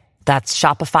today. That's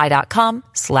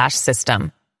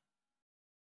shopify.com/system.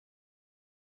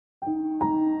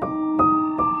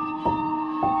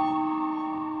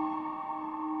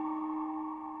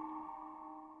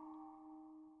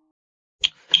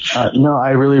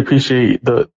 I really appreciate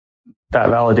that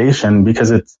validation,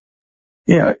 because it's,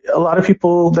 a lot of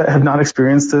people that have not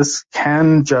experienced this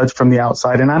can judge from the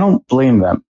outside, and I don't blame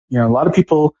them. There are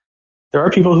people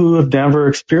who have never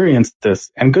experienced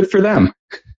this, and good for them.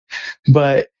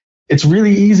 But it's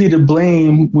really easy to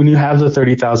blame when you have the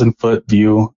 30,000 foot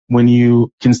view, when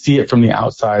you can see it from the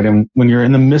outside, and when you're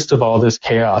in the midst of all this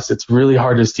chaos, it's really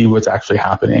hard to see what's actually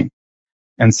happening.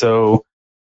 And so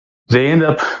they end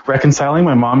up reconciling.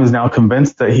 My mom is now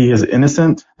convinced that he is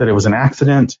innocent, that it was an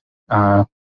accident, and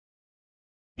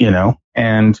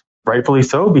rightfully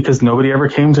so, because nobody ever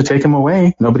came to take him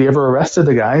away. Nobody ever arrested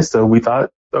the guy. So we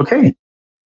thought, okay.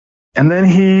 And then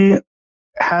he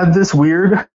had this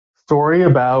weird story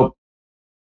about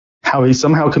how he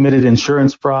somehow committed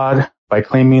insurance fraud by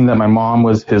claiming that my mom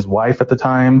was his wife at the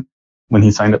time when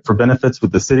he signed up for benefits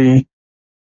with the city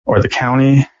or the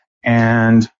county,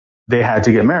 and they had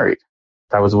to get married.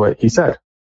 That was what he said.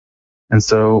 And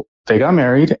so they got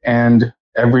married, and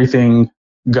everything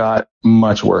got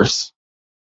much worse.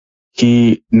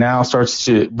 He now starts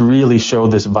to really show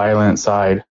this violent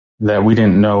side that we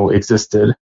didn't know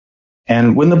existed.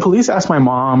 And when the police asked my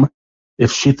mom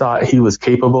if she thought he was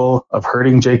capable of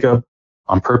hurting Jacob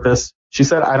on purpose, she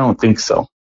said, "I don't think so."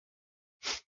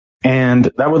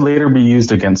 And that would later be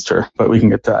used against her, but we can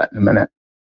get to that in a minute.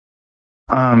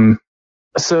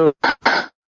 So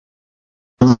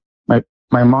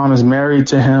my mom is married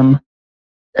to him.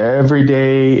 Every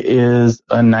day is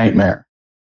a nightmare.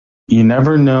 You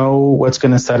never know what's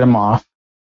going to set him off.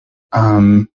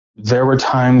 There were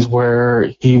times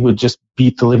where he would just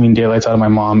beat the living daylights out of my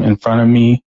mom in front of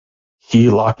me. He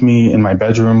locked me in my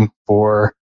bedroom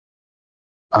for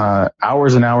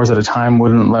hours and hours at a time,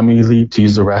 wouldn't let me leave to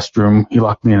use the restroom. He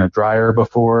locked me in a dryer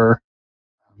before.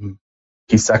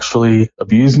 He sexually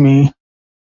abused me.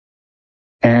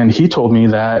 And he told me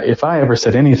that if I ever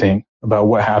said anything about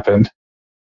what happened,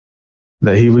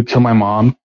 that he would kill my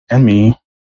mom and me,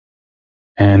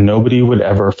 and nobody would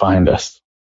ever find us.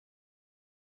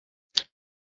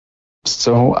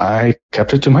 So I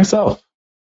kept it to myself,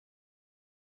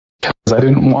 because I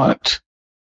didn't want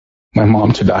my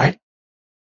mom to die.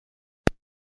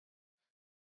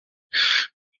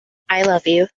 I love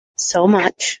you so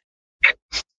much.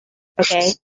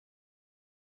 Okay?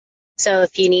 So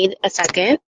if you need a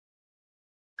second,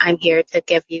 I'm here to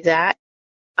give you that.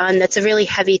 That's a really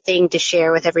heavy thing to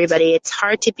share with everybody. It's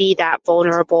hard to be that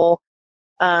vulnerable.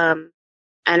 And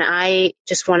I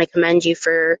just want to commend you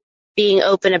for being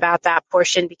open about that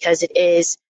portion, because it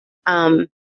is, I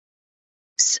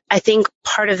think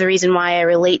part of the reason why I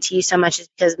relate to you so much is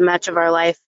because much of our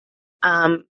life,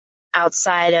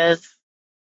 outside of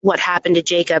what happened to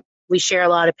Jacob, we share a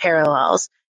lot of parallels.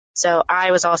 So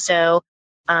I was also,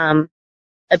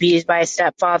 abused by a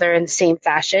stepfather in the same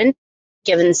fashion,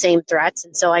 given the same threats.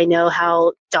 And so I know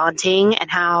how daunting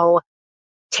and how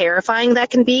terrifying that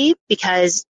can be,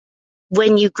 because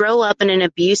when you grow up in an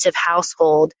abusive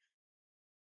household,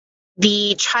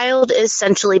 the child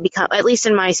essentially at least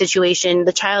in my situation,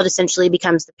 the child essentially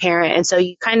becomes the parent. And so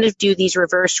you kind of do these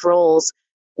reverse roles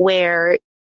where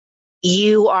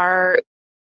you are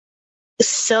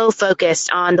so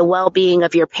focused on the well-being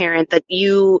of your parent that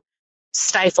you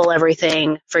stifle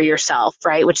everything for yourself,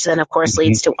 right? Which then, of course,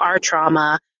 leads to our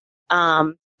trauma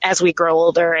as we grow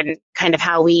older, and kind of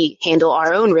how we handle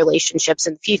our own relationships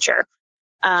in the future.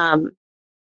 But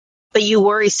you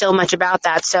worry so much about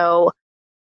that. So,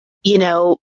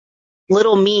 little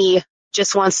me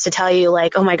just wants to tell you,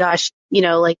 like, oh my gosh,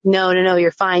 no,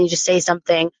 you're fine. You just say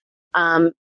something.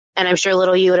 And I'm sure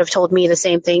little you would have told me the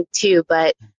same thing too.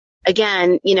 But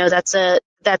again,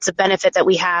 that's a benefit that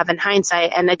we have in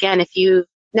hindsight. And again, if you've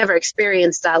never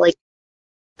experienced that, like,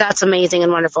 that's amazing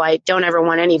and wonderful. I don't ever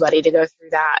want anybody to go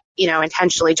through that,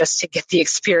 intentionally just to get the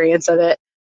experience of it.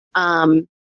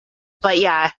 But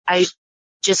yeah, I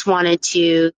just wanted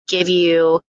to give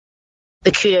you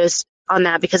the kudos on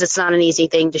that because it's not an easy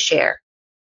thing to share,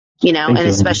 and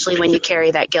especially when you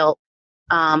carry that guilt,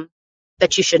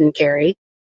 that you shouldn't carry,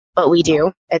 but we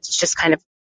do. It's just kind of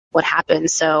what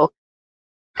happens. So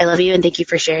I love you and thank you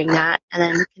for sharing that. And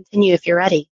then continue if you're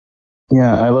ready.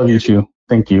 Yeah, I love you too.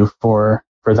 Thank you for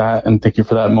that. And thank you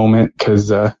for that moment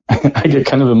because I get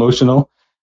kind of emotional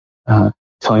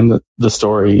telling the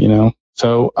story,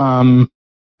 So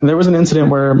there was an incident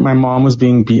where my mom was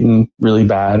being beaten really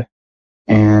bad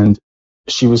and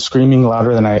she was screaming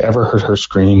louder than I ever heard her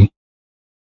scream.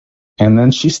 And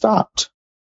then she stopped.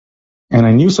 And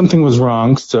I knew something was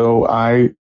wrong, so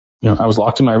I was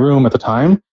locked in my room at the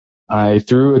time. I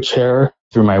threw a chair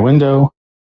through my window.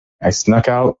 I snuck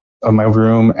out of my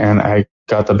room and I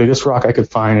got the biggest rock I could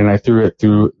find and I threw it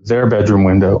through their bedroom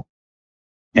window.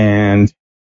 And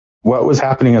what was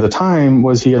happening at the time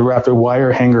was he had wrapped a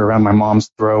wire hanger around my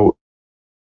mom's throat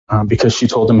because she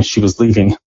told him she was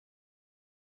leaving.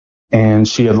 And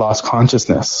she had lost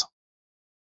consciousness.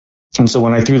 And so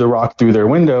when I threw the rock through their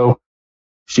window,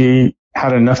 she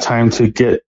had enough time to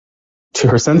get to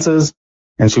her senses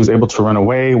and she was able to run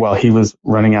away while he was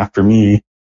running after me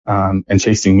and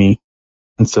chasing me.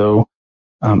 And so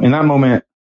in that moment,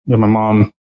 my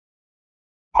mom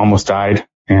almost died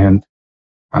and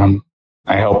I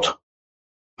helped,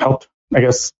 I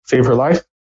guess, save her life.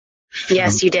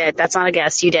 Yes, you did. That's not a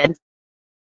guess. You did.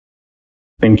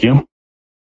 Thank you.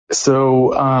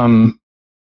 So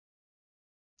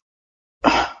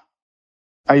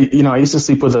I used to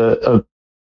sleep with a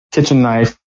kitchen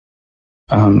knife,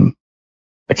 a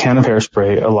can of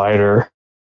hairspray, a lighter,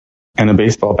 and a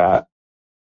baseball bat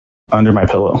under my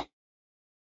pillow,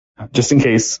 just in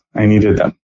case I needed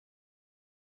them.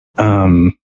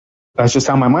 That's just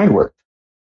how my mind worked.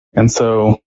 And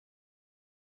so,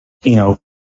 we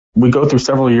go through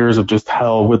several years of just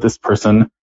hell with this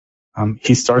person.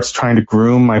 He starts trying to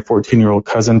groom my 14-year-old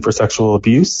cousin for sexual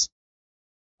abuse.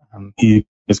 He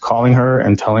is calling her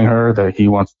and telling her that he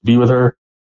wants to be with her,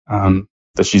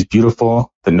 that she's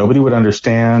beautiful, that nobody would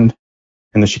understand,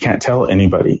 and that she can't tell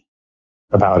anybody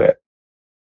about it.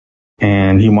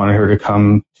 And he wanted her to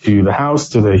come to the house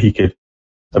so that he could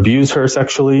abuse her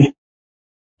sexually.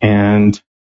 And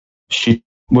she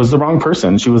was the wrong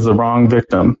person. She was the wrong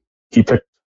victim. He picked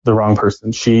the wrong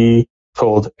person. She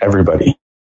told everybody.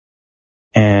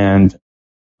 And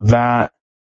that,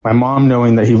 my mom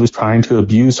knowing that he was trying to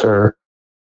abuse her,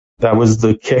 that was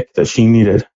the kick that she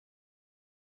needed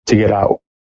to get out.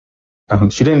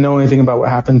 She didn't know anything about what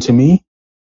happened to me.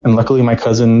 And luckily my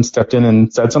cousin stepped in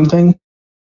and said something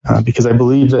because I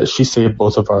believe that she saved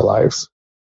both of our lives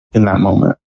in that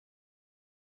moment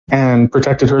and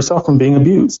protected herself from being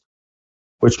abused,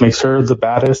 which makes her the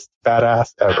baddest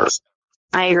badass ever.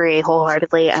 I agree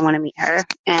wholeheartedly. I want to meet her.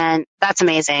 And that's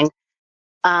amazing.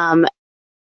 I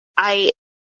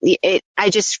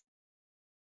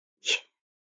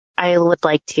would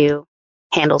like to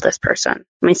handle this person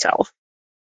myself.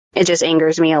 It just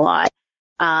angers me a lot,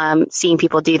 seeing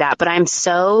people do that. But I'm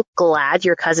so glad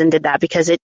your cousin did that because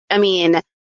it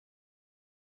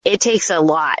takes a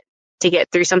lot to get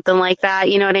through something like that.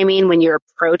 You know what I mean? When you're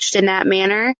approached in that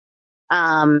manner.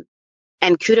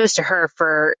 And kudos to her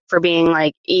for being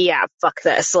like, yeah, fuck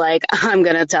this. Like, I'm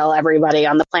going to tell everybody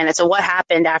on the planet. So what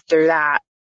happened after that?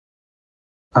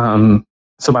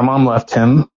 So my mom left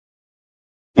him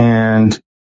and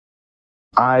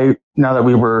now that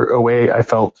we were away, I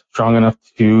felt strong enough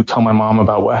to tell my mom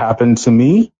about what happened to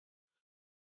me.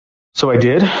 So I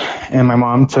did. And my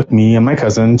mom took me and my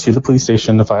cousin to the police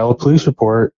station to file a police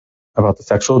report about the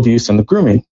sexual abuse and the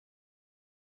grooming.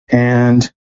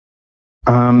 And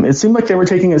it seemed like they were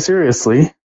taking it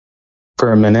seriously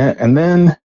for a minute, and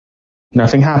then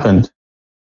nothing happened.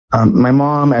 My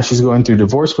mom, as she's going through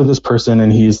divorce with this person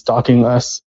and he's stalking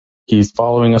us, he's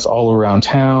following us all around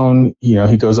town.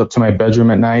 He goes up to my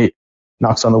bedroom at night,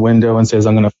 knocks on the window and says,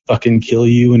 I'm going to fucking kill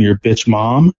you and your bitch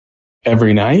mom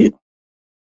every night.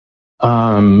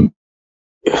 My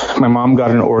mom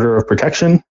got an order of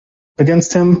protection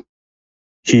against him.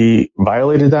 He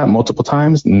violated that multiple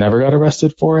times, never got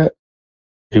arrested for it.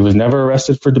 He was never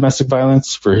arrested for domestic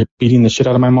violence, for beating the shit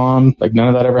out of my mom. Like, none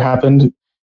of that ever happened.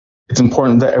 It's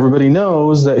important that everybody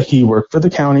knows that he worked for the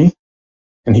county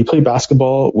and he played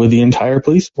basketball with the entire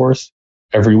police force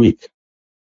every week.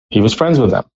 He was friends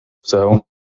with them. So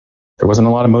there wasn't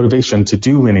a lot of motivation to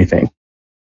do anything.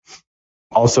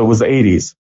 Also, it was the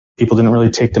 80s. People didn't really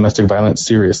take domestic violence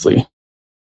seriously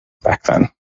back then.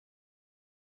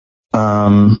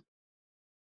 My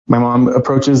mom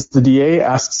approaches the DA,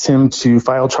 asks him to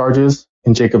file charges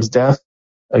in Jacob's death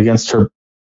against her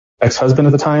ex-husband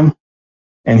at the time.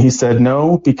 And he said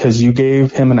no, because you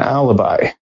gave him an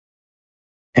alibi.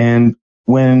 And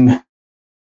when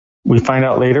we find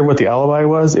out later what the alibi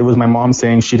was, it was my mom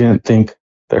saying she didn't think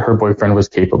that her boyfriend was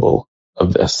capable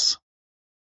of this,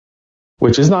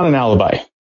 which is not an alibi.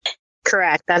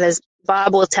 Correct. That is,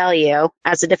 Bob will tell you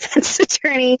as a defense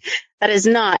attorney, that is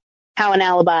not how an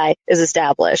alibi is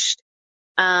established.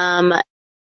 I'm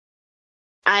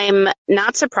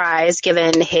not surprised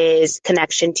given his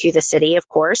connection to the city, of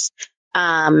course,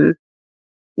 that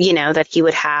he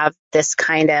would have this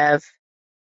kind of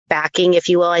backing, if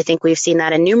you will. I think we've seen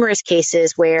that in numerous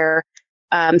cases where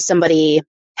somebody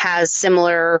has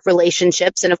similar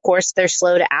relationships, and of course they're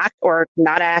slow to act or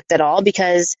not act at all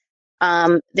because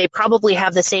they probably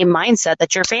have the same mindset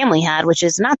that your family had, which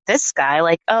is not this guy,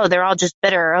 like, oh, they're all just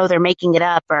bitter, oh, they're making it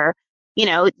up, or,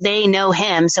 they know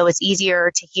him, so it's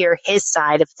easier to hear his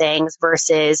side of things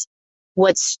versus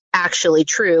what's actually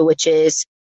true, which is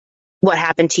what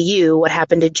happened to you, what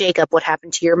happened to Jacob, what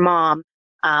happened to your mom,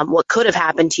 what could have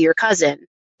happened to your cousin,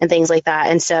 and things like that.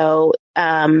 And so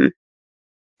I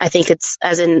think it's,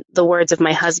 as in the words of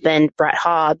my husband, Brett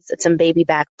Hobbs, it's some baby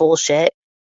back bullshit.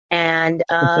 And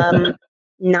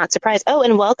not surprised. Oh,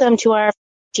 and welcome to our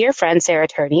dear friend, Sarah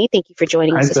Turney. Thank you for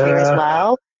joining us this year as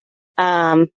well.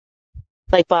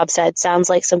 Like Bob said, sounds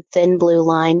like some thin blue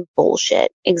line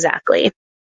bullshit. Exactly.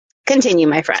 Continue,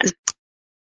 my friend.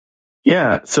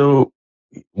 Yeah, so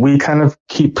we kind of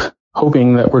keep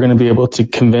hoping that we're going to be able to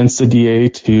convince the DA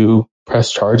to press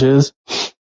charges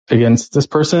against this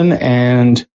person.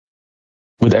 And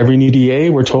with every new DA,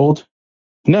 we're told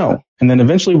no. And then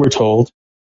eventually we're told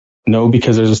no,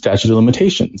 because there's a statute of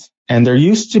limitations. And there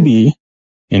used to be,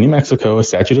 in New Mexico, a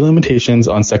statute of limitations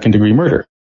on second-degree murder.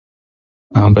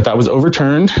 But that was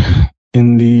overturned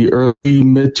in the early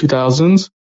mid-2000s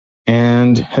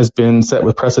and has been set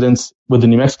with precedents with the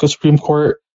New Mexico Supreme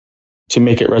Court to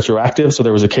make it retroactive. So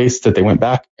there was a case that they went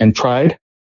back and tried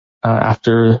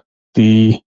after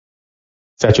the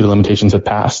statute of limitations had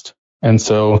passed. And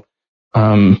so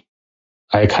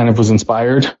I kind of was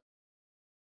inspired,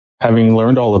 having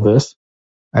learned all of this,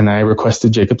 and I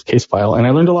requested Jacob's case file, and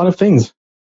I learned a lot of things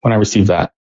when I received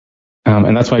that.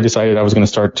 And that's when I decided I was going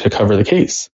to start to cover the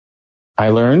case. I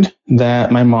learned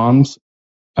that my mom's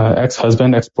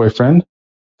ex-boyfriend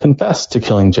confessed to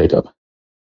killing Jacob.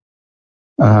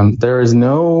 There is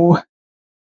no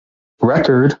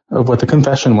record of what the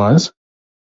confession was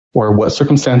or what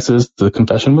circumstances the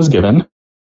confession was given.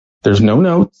 There's no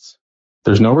notes.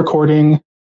 There's no recording.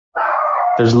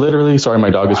 There's literally, sorry, my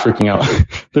dog is freaking out.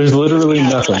 There's literally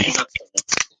nothing.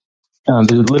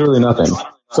 There's literally nothing.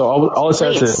 So all it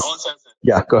says is,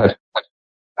 yeah, go ahead.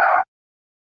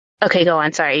 Okay, go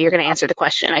on. Sorry, you're going to answer the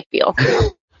question, I feel.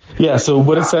 Yeah, so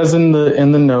what it says in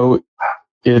the note,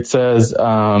 it says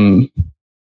the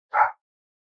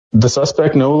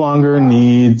suspect no longer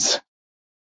needs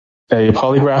a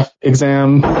polygraph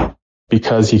exam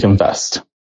because he confessed.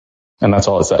 And that's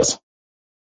all it says.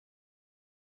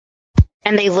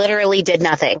 And they literally did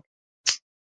nothing.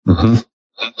 Mm-hmm.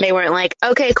 They weren't like,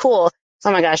 okay, cool.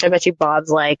 Oh my gosh, I bet you Bob's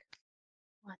like,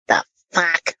 what the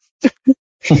fuck?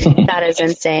 That is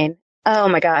insane. Oh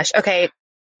my gosh. Okay,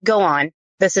 go on.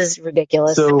 This is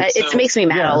ridiculous. It makes me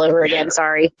mad all over again.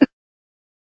 Sorry.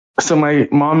 So my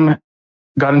mom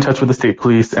got in touch with the state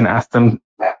police and asked them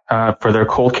for their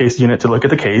cold case unit to look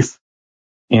at the case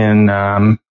in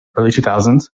early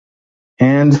 2000s.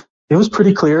 And it was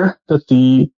pretty clear that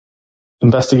the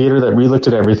investigator that re-looked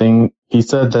at everything, he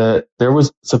said that there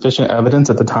was sufficient evidence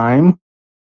at the time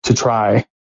to try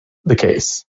the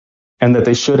case and that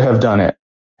they should have done it.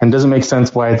 And it doesn't make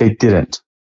sense why they didn't.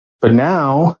 But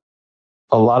now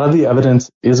a lot of the evidence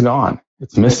is gone.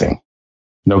 It's missing.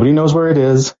 Nobody knows where it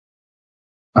is.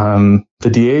 The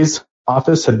DA's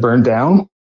office had burned down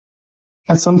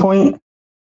at some point.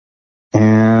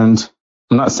 And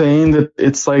I'm not saying that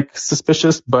it's like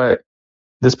suspicious, but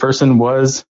this person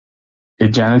was a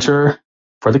janitor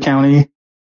for the county.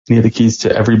 He had the keys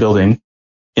to every building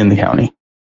in the county.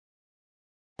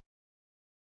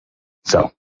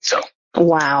 So.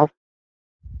 Wow.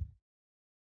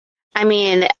 I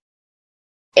mean,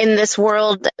 in this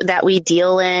world that we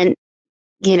deal in,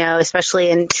 especially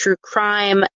in true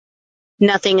crime,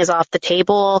 nothing is off the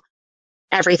table.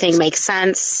 Everything makes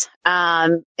sense.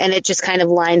 And it just kind of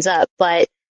lines up. But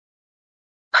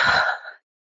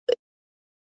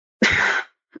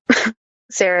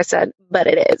Sarah said, but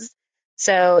it is.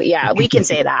 So yeah, we can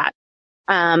say that.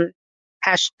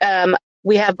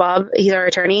 We have Bob, he's our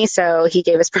attorney, so he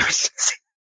gave us permission.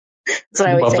 That's what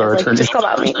I always say. Like, just call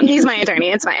out me. He's my attorney.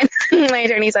 It's fine. My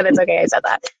attorney said it's okay. I said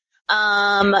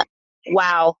that.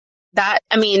 Wow.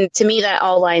 To me, that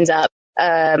all lines up.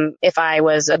 If I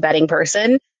was a betting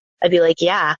person, I'd be like,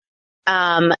 yeah.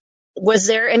 Was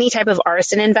there any type of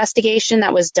arson investigation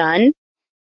that was done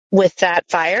with that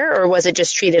fire, or was it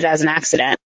just treated as an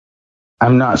accident?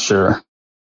 I'm not sure.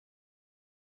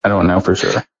 I don't know for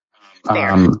sure.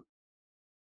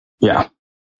 Yeah.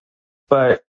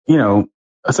 But,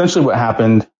 essentially what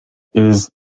happened is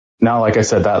now, like I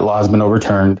said, that law has been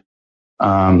overturned.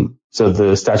 So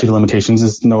the statute of limitations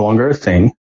is no longer a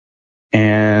thing.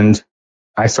 And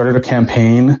I started a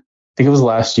campaign, I think it was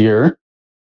last year,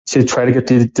 to try to get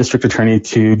the district attorney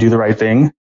to do the right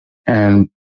thing and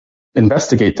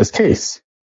investigate this case.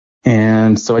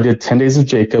 And so I did 10 days of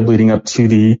Jacob leading up to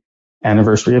the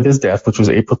anniversary of his death, which was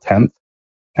April 10th,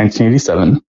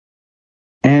 1987,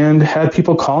 and had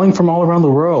people calling from all around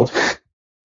the world.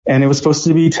 And it was supposed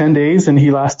to be 10 days, and he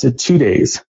lasted 2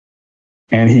 days.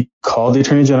 And he called the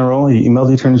attorney general, he emailed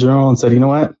the attorney general and said, you know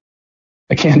what?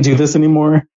 I can't do this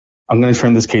anymore. I'm going to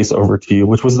turn this case over to you,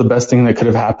 which was the best thing that could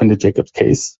have happened to Jacob's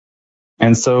case.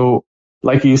 And so,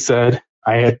 like you said,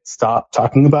 I had stopped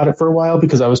talking about it for a while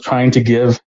because I was trying to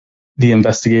give the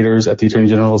investigators at the attorney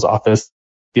general's office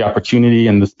the opportunity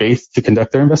and the space to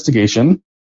conduct their investigation.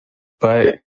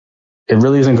 But it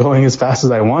really isn't going as fast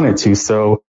as I want it to.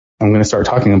 So I'm going to start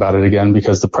talking about it again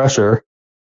because the pressure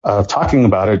of talking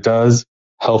about it does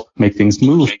help make things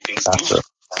move faster.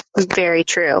 Very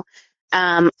true.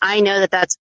 I know that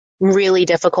that's really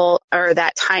difficult, or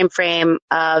that time frame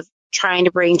of trying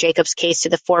to bring Jacob's case to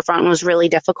the forefront was really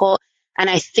difficult. And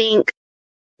I think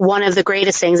one of the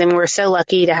greatest things, and we're so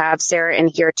lucky to have Sarah in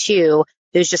here too,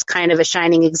 who's just kind of a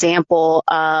shining example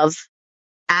of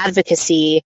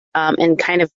advocacy, and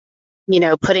kind of,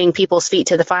 putting people's feet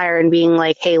to the fire and being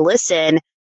like, hey, listen,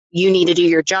 you need to do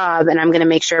your job, and I'm going to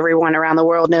make sure everyone around the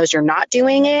world knows you're not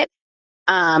doing it.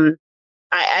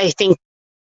 I think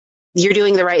you're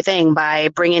doing the right thing by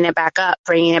bringing it back up,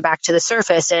 bringing it back to the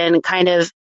surface, and kind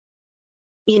of,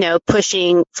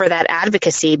 pushing for that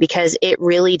advocacy, because it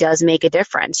really does make a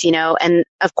difference, and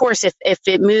of course, if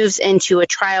it moves into a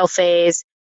trial phase,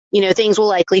 things will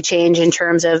likely change in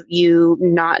terms of you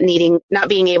not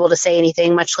being able to say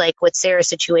anything, much like with Sarah's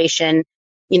situation,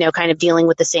 kind of dealing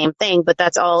with the same thing. But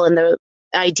that's all in the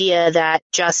idea that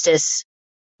justice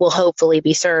will hopefully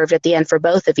be served at the end for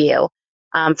both of you,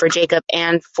 for Jacob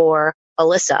and for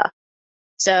Alyssa.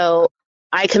 So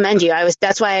I commend you.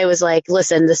 That's why I was like,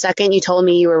 listen, the second you told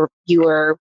me you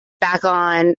were back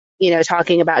on,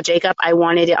 talking about Jacob, I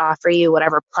wanted to offer you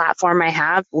whatever platform I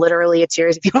have. Literally, it's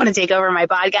yours. If you want to take over my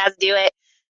podcast, do it.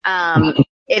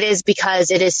 It is because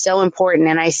it is so important.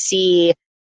 And I see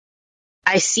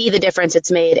the difference it's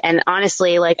made. And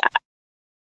honestly, like,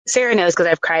 Sarah knows, because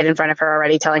I've cried in front of her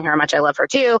already, telling her how much I love her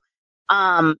too.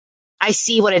 I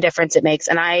see what a difference it makes.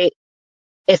 And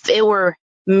if it were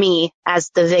me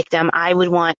as the victim, I would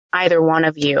want either one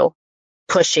of you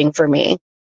pushing for me,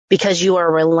 because you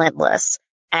are relentless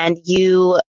and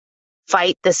you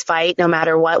fight this fight no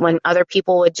matter what, when other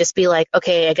people would just be like,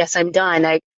 okay, I guess I'm done.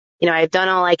 I've done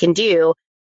all I can do.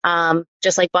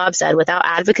 Just like Bob said, without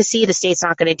advocacy, the state's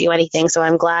not going to do anything. So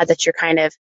I'm glad that you're kind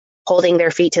of holding their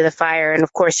feet to the fire. And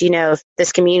of course,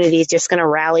 this community is just going to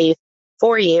rally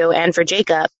for you and for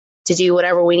Jacob to do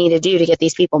whatever we need to do to get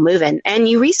these people moving. And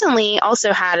you recently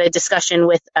also had a discussion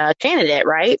with a candidate,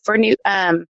 right, for new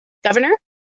governor?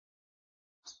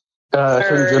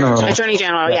 Attorney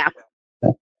General, yeah.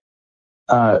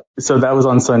 So that was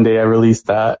on Sunday. I released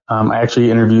that. I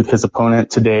actually interviewed his opponent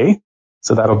today,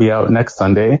 so that'll be out next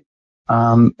Sunday.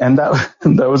 And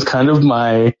that was kind of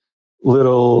my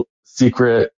little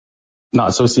secret,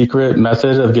 not so secret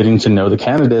method of getting to know the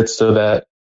candidates, so that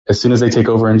as soon as they take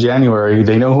over in January,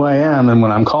 they know who I am. And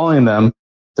when I'm calling them,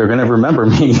 they're going to remember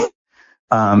me.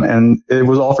 And it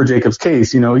was all for Jacob's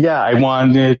case. I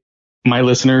wanted my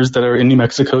listeners that are in New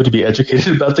Mexico to be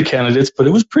educated about the candidates, but it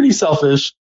was pretty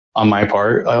selfish on my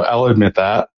part. I'll admit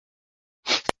that.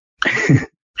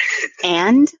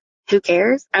 And who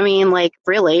cares? I mean, like,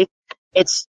 really, it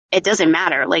doesn't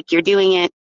matter. Like, you're doing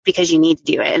it because you need to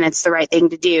do it, and it's the right thing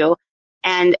to do.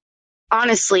 And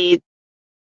honestly,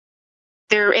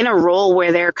 they're in a role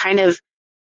where they're kind of,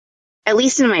 at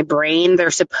least in my brain,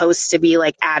 they're supposed to be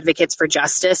like advocates for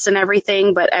justice and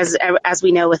everything. But as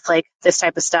we know with like this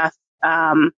type of stuff,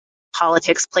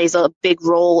 politics plays a big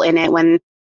role in it when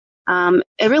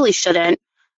it really shouldn't.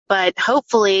 But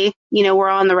hopefully, we're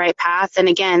on the right path. And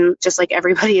again, just like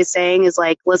everybody is saying, is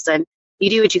like, listen, you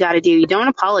do what you got to do. You don't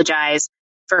apologize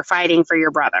for fighting for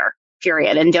your brother,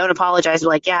 period. And don't apologize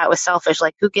like, yeah, it was selfish.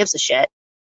 Like, who gives a shit?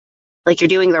 like you're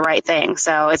doing the right thing.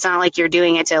 So it's not like you're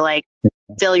doing it to like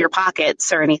fill your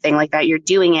pockets or anything like that. You're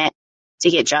doing it to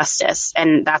get justice,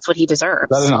 and that's what he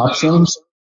deserves. Is that an option?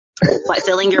 What,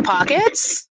 filling your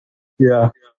pockets? Yeah.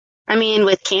 I mean,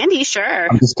 with candy, sure.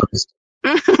 I'm just I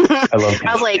love candy.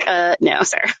 I was like, no,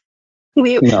 sir.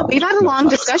 We've had a long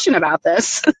discussion about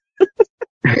this.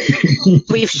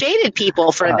 We've shaded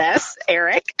people for this,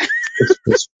 Eric.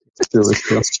 It's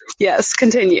true. Yes,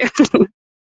 continue.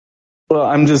 Well,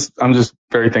 I'm just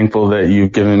very thankful that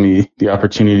you've given me the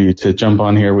opportunity to jump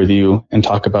on here with you and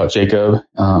talk about Jacob.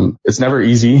 It's never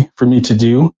easy for me to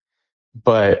do,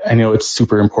 but I know it's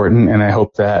super important, and I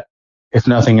hope that if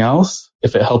nothing else,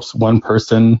 if it helps one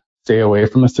person stay away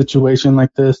from a situation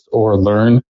like this or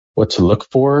learn what to look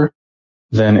for,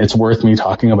 then it's worth me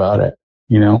talking about it.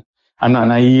 You know, I'm not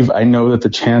naive. I know that the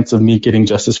chance of me getting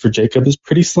justice for Jacob is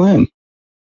pretty slim.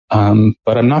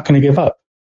 But I'm not going to give up.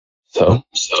 So.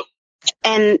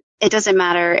 And it doesn't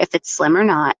matter if it's slim or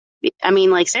not. I mean,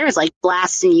 like Sarah's like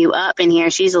blasting you up in here.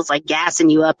 She's just like gassing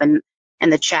you up in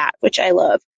the chat, which I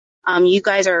love. You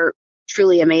guys are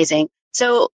truly amazing.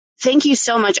 So thank you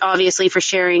so much, obviously, for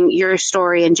sharing your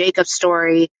story and Jacob's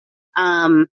story.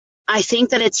 I think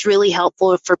that it's really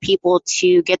helpful for people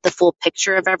to get the full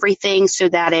picture of everything so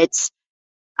that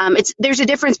there's a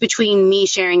difference between me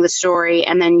sharing the story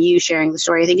and then you sharing the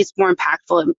story. I think it's more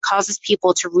impactful. It causes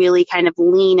people to really kind of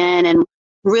lean in and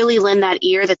really lend that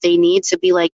ear that they need to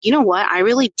be like, you know what? I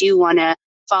really do want to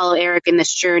follow Eric in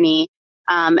this journey.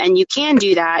 And you can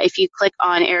do that. If you click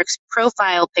on Eric's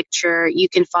profile picture, you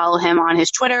can follow him on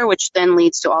his Twitter, which then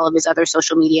leads to all of his other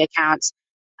social media accounts.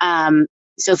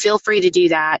 So feel free to do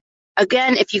that.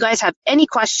 Again, if you guys have any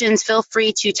questions, feel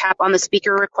free to tap on the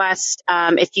speaker request.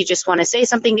 If you just want to say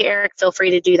something to Eric, feel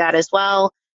free to do that as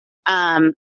well.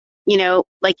 You know,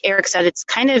 like Eric said, it's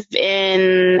kind of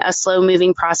in a slow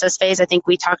moving process phase. I think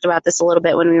we talked about this a little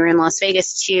bit when we were in Las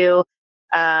Vegas too.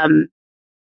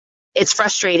 It's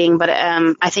frustrating, but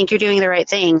I think you're doing the right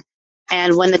thing.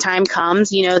 And when the time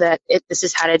comes, you know, that this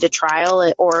is headed to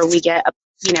trial or we get,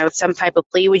 some type of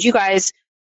plea, would you guys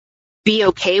be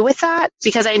okay with that?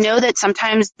 Because I know that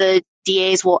sometimes the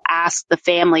DAs will ask the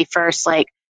family first, like,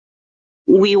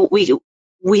 we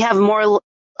have more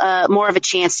of a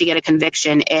chance to get a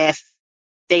conviction if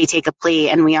they take a plea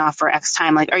and we offer X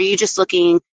time. Like, are you just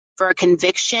looking for a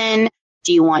conviction?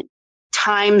 Do you want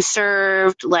time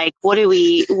served? Like,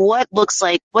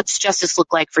 what's justice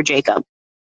look like for Jacob?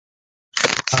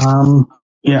 I'm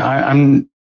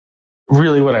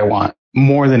really what I want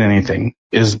more than anything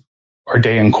is our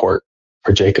day in court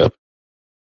for Jacob.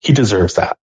 He deserves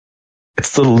that.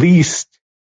 It's the least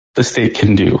the state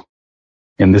can do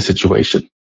in this situation.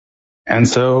 And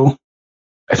so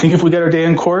I think if we get our day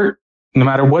in court, no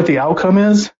matter what the outcome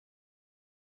is,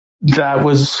 that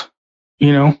was,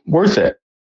 worth it.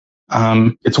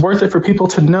 It's worth it for people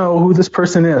to know who this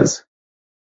person is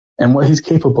and what he's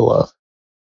capable of.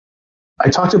 I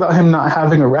talked about him not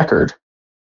having a record.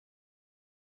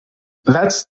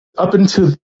 That's up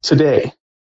until today.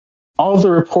 All of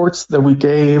the reports that we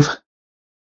gave,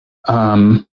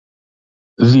 the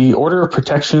order of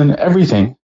protection,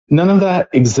 everything, none of that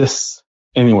exists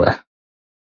anywhere.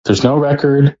 There's no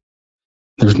record.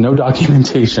 There's no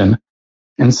documentation.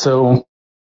 And so,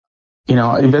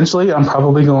 eventually I'm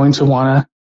probably going to want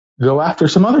to go after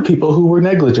some other people who were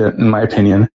negligent, in my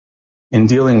opinion, in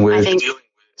dealing with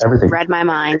everything. Read my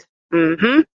mind.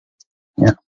 Mm-hmm.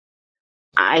 Yeah.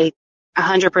 I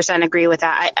 100% agree with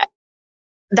that.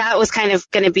 That was kind of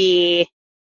going to be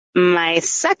my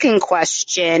second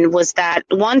question, was that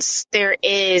once there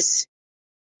is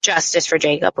justice for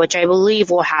Jacob, which I believe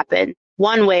will happen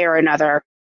one way or another,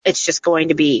 it's just going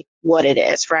to be what it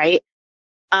is, right?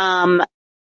 I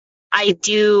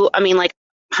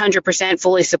 100%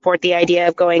 fully support the idea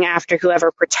of going after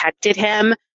whoever protected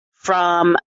him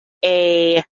from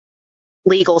a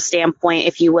legal standpoint,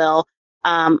 if you will,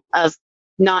 of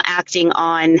not acting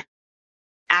on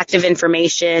active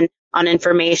information, on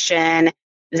information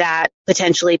that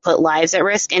potentially put lives at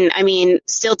risk. And I mean,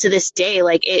 still to this day,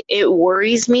 like it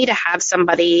worries me to have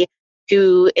somebody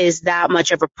who is that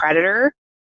much of a predator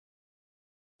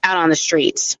out on the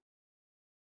streets.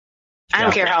 I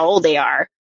don't care how old they are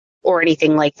or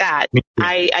anything like that.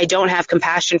 I don't have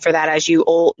compassion for that as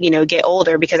you get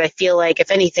older, because I feel like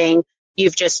if anything,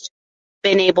 you've just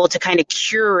been able to kind of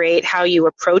curate how you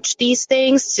approach these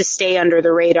things to stay under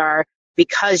the radar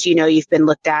because you've been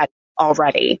looked at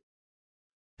already.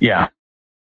 Yeah,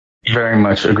 very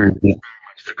much agree with you.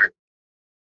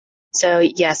 So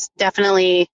yes,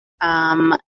 definitely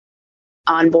on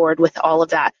board with all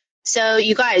of that. So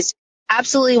you guys,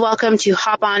 absolutely welcome to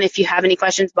hop on if you have any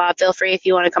questions. Bob, feel free if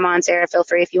you want to come on. Sarah, feel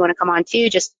free if you want to come on too.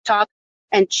 Just talk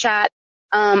and chat.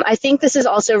 I think this is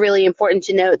also really important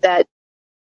to note that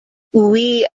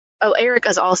Eric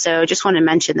is also, just want to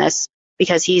mention this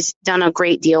because he's done a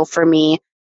great deal for me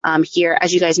here.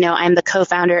 As you guys know, I'm the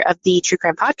co-founder of the True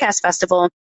Crime Podcast Festival.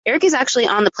 Eric is actually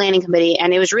on the planning committee,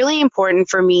 and it was really important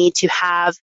for me to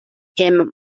have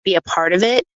him be a part of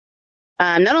it,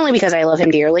 not only because I love him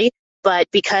dearly, but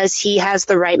because he has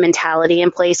the right mentality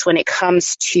in place when it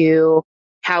comes to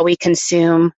how we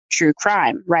consume true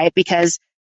crime, right? Because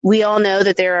we all know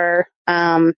that there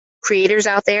are creators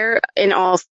out there in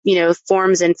all,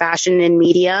 forms and fashion and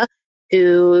media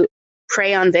who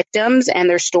prey on victims and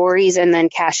their stories and then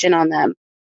cash in on them.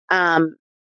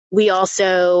 We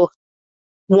also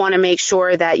want to make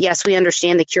sure that, yes, we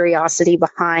understand the curiosity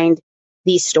behind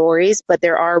these stories, but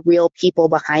there are real people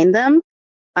behind them.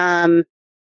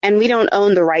 And we don't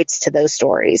own the rights to those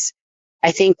stories.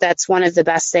 I think that's one of the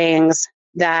best things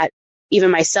that even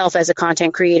myself as a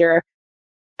content creator,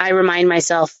 I remind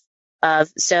myself of.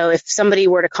 So if somebody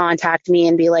were to contact me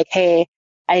and be like, hey,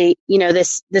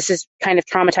 this is kind of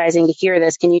traumatizing to hear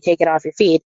this. Can you take it off your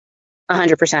feed?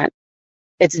 100%.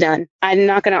 It's done. I'm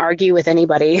not going to argue with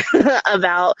anybody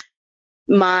about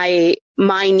my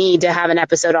need to have an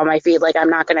episode on my feed. Like, I'm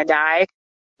not going to die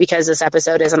because this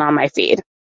episode isn't on my feed.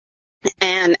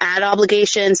 And ad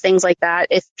obligations, things like that.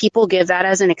 If people give that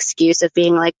as an excuse of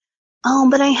being like, oh,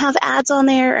 but I have ads on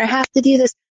there, I have to do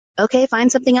this. Okay,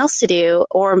 find something else to do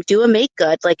or do a make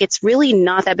good. Like, it's really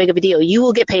not that big of a deal. You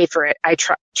will get paid for it.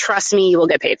 Trust me, you will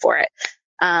get paid for it.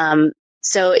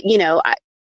 So,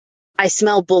 I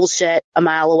smell bullshit a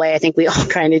mile away. I think we all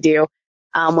kind of do,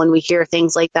 when we hear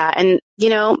things like that. And,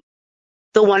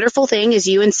 the wonderful thing is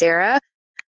you and Sarah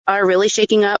are really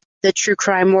shaking up the true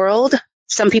crime world.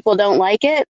 Some people don't like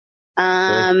it, but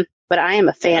I am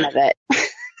a fan of it.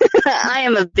 I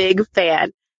am a big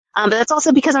fan. But that's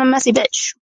also because I'm a messy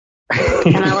bitch.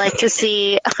 And I like to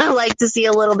see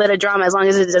a little bit of drama as long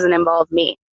as it doesn't involve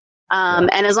me.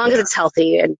 And as long as it's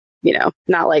healthy and,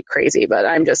 not like crazy, but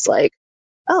I'm just like,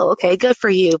 oh, okay, good for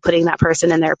you putting that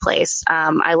person in their place.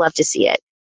 I love to see it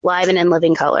live and in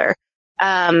living color.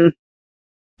 And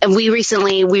we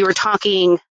were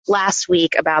talking last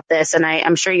week about this, and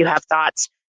I'm sure you have thoughts.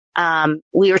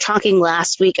 We were talking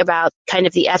last week about kind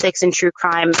of the ethics in true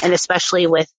crime, and especially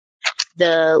with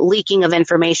the leaking of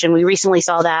information. We recently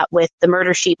saw that with the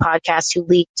Murder Sheet podcast, who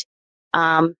leaked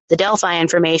the Delphi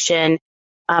information,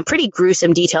 pretty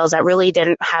gruesome details that really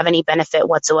didn't have any benefit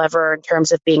whatsoever in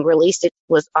terms of being released. It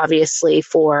was obviously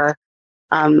for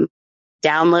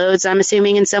downloads, I'm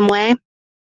assuming, in some way.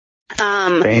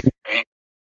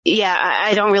 Yeah,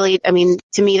 I don't really, to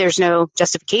me, there's no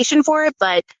justification for it,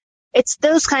 but it's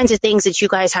those kinds of things that you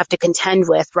guys have to contend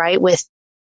with, right? With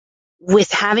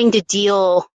having to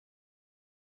deal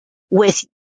with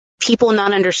people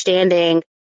not understanding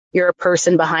you're a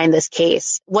person behind this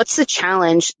case. What's the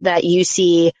challenge that you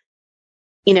see,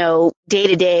 day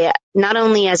to day, not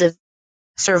only as a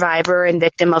survivor and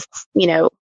victim of,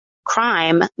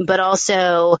 crime, but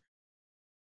also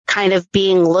kind of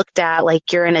being looked at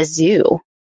like you're in a zoo?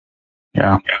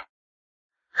 Yeah.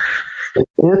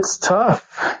 It's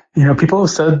tough. People have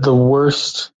said the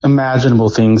worst imaginable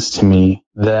things to me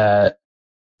that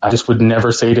I just would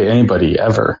never say to anybody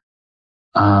ever.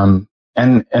 And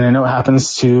I know it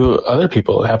happens to other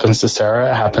people. It happens to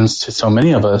Sarah. It happens to so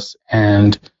many of us.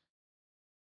 And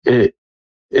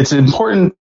it's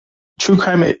important.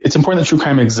 It's important that true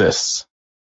crime exists,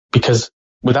 because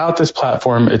without this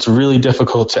platform, it's really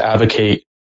difficult to advocate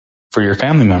for your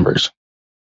family members.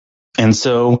 And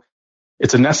so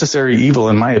it's a necessary evil,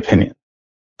 in my opinion.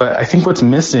 But I think what's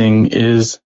missing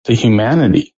is the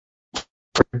humanity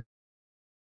for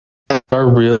our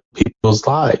real people's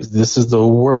lives. This is the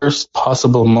worst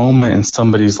possible moment in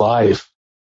somebody's life.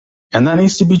 And that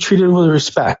needs to be treated with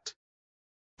respect.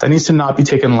 That needs to not be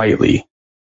taken lightly.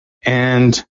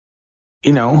 And,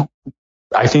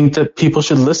 I think that people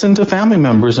should listen to family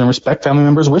members and respect family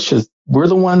members' wishes. We're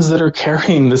the ones that are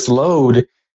carrying this load.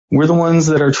 We're the ones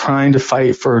that are trying to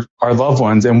fight for our loved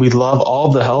ones, and we love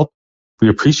all the help. We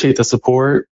appreciate the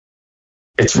support.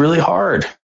 It's really hard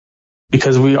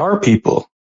because we are people.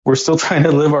 We're still trying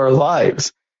to live our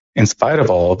lives in spite of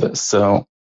all of this. So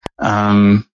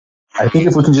I think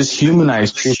if we can just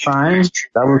humanize true crime,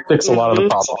 that would fix a lot of the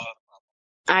problem.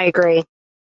 I agree.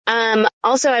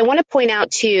 Also, I want to point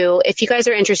out, too, if you guys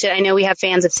are interested, I know we have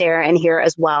fans of Sarah in here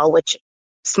as well, which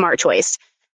smart choice.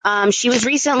 She was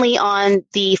recently on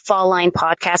the Fall Line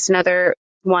podcast, another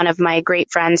one of my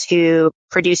great friends who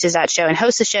produces that show and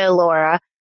hosts the show, Laura,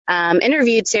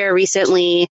 interviewed Sarah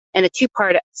recently in a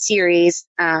 2-part series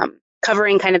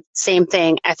covering kind of the same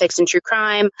thing, ethics and true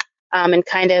crime, and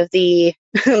kind of the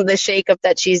the shake-up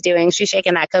that she's doing. She's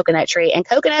shaking that coconut tree, and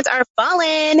coconuts are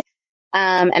falling,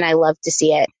 and I love to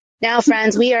see it. Now,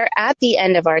 friends, we are at the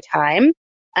end of our time.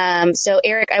 So,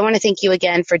 Eric, I want to thank you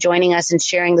again for joining us and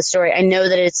sharing the story. I know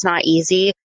that it's not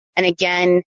easy. And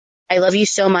again, I love you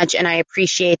so much, and I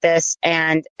appreciate this.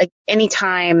 And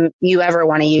anytime you ever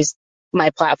want to use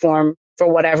my platform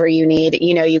for whatever you need,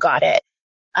 you know you got it.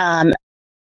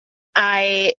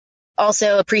 I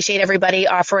also appreciate everybody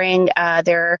offering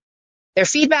their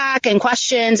feedback and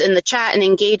questions in the chat and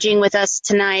engaging with us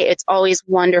tonight. It's always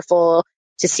wonderful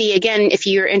to see. Again, if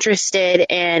you're interested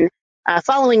in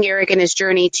following Eric and his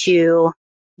journey to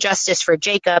justice for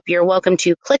Jacob, you're welcome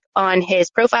to click on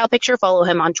his profile picture, follow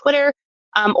him on Twitter,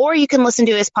 or you can listen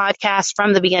to his podcast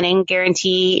from the beginning.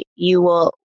 Guarantee you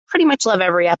will pretty much love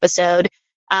every episode.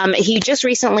 He just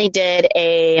recently did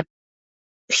a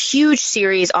huge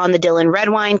series on the Dylan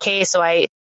Redwine case. So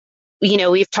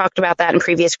we've talked about that in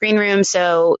previous green rooms.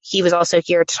 So he was also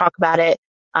here to talk about it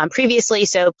previously.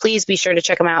 So please be sure to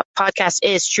check him out. Podcast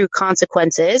is True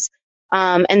Consequences.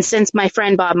 And since my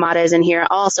friend Bob Mata is in here,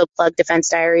 I'll also plug Defense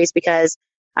Diaries, because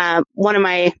one of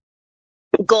my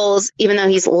goals, even though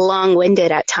he's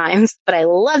long-winded at times, but I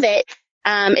love it,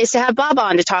 is to have Bob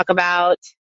on to talk about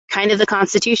kind of the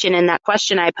Constitution and that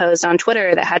question I posed on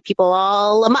Twitter that had people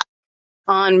all amok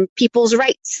on people's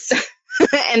rights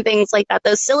and things like that,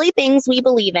 those silly things we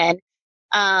believe in.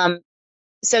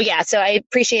 So I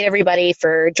appreciate everybody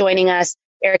for joining us.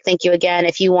 Eric, thank you again.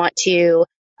 If you want to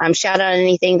shout out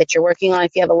anything that you're working on,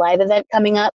 if you have a live event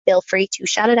coming up, feel free to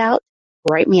shout it out.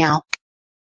 Write me out.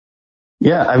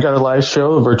 Yeah, I've got a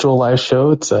virtual live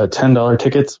show. It's $10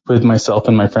 tickets with myself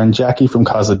and my friend Jackie from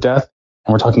Cause of Death.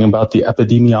 And we're talking about the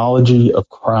epidemiology of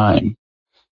crime.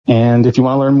 And if you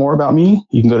want to learn more about me,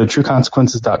 you can go to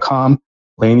trueconsequences.com.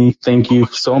 Lainey, thank you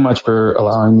so much for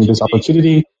allowing me this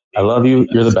opportunity. I love you.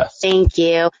 You're the best. Thank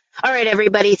you. All right,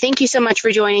 everybody. Thank you so much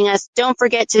for joining us. Don't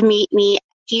forget to meet me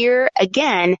here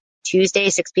again Tuesday,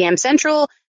 6 p.m. Central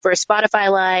for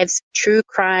Spotify Live's True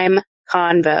Crime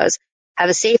Convos. Have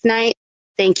a safe night.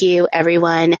 Thank you,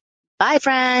 everyone. Bye,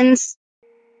 friends.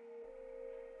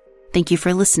 Thank you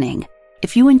for listening.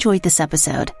 If you enjoyed this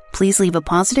episode, please leave a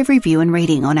positive review and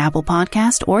rating on Apple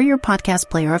Podcast or your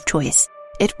podcast player of choice.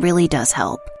 It really does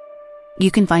help. You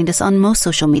can find us on most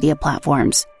social media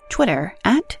platforms. Twitter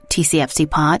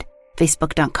 @TCFCPod,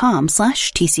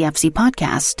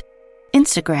 Facebook.com/TCFCPodcast,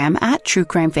 Instagram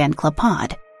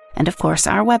 @TrueCrimeFanClubPod, and of course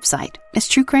our website is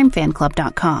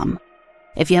TrueCrimeFanClub.com.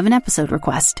 If you have an episode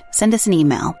request, send us an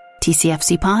email,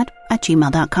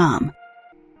 tcfcpod@gmail.com.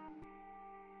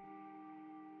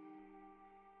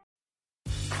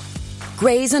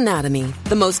 Grey's Anatomy,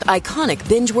 the most iconic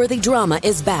binge-worthy drama,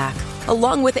 is back,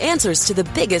 along with answers to the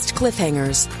biggest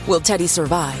cliffhangers. Will Teddy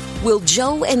survive? Will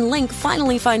Joe and Link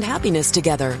finally find happiness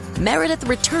together? Meredith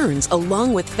returns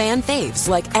along with fan faves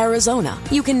like Arizona.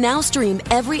 You can now stream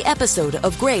every episode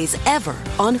of Grey's ever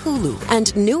on Hulu,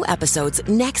 and new episodes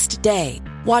next day.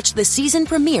 Watch the season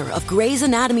premiere of Grey's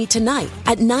Anatomy tonight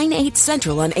at 9/8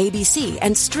 Central on ABC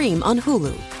and stream on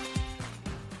Hulu.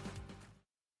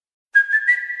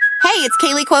 Hey, it's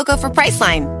Kaylee Cuoco for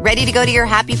Priceline. Ready to go to your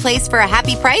happy place for a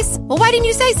happy price? Well, why didn't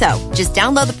you say so? Just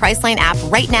download the Priceline app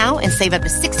right now and save up to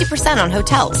 60% on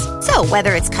hotels. So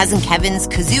whether it's Cousin Kevin's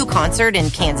Kazoo Concert in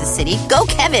Kansas City, go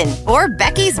Kevin, or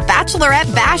Becky's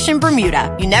Bachelorette Bash in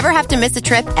Bermuda, you never have to miss a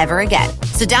trip ever again.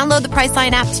 So download the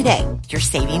Priceline app today. Your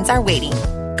savings are waiting.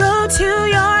 Go to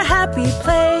your happy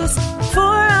place for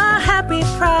a happy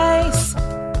price.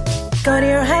 Go to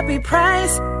your happy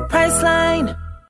price, Priceline.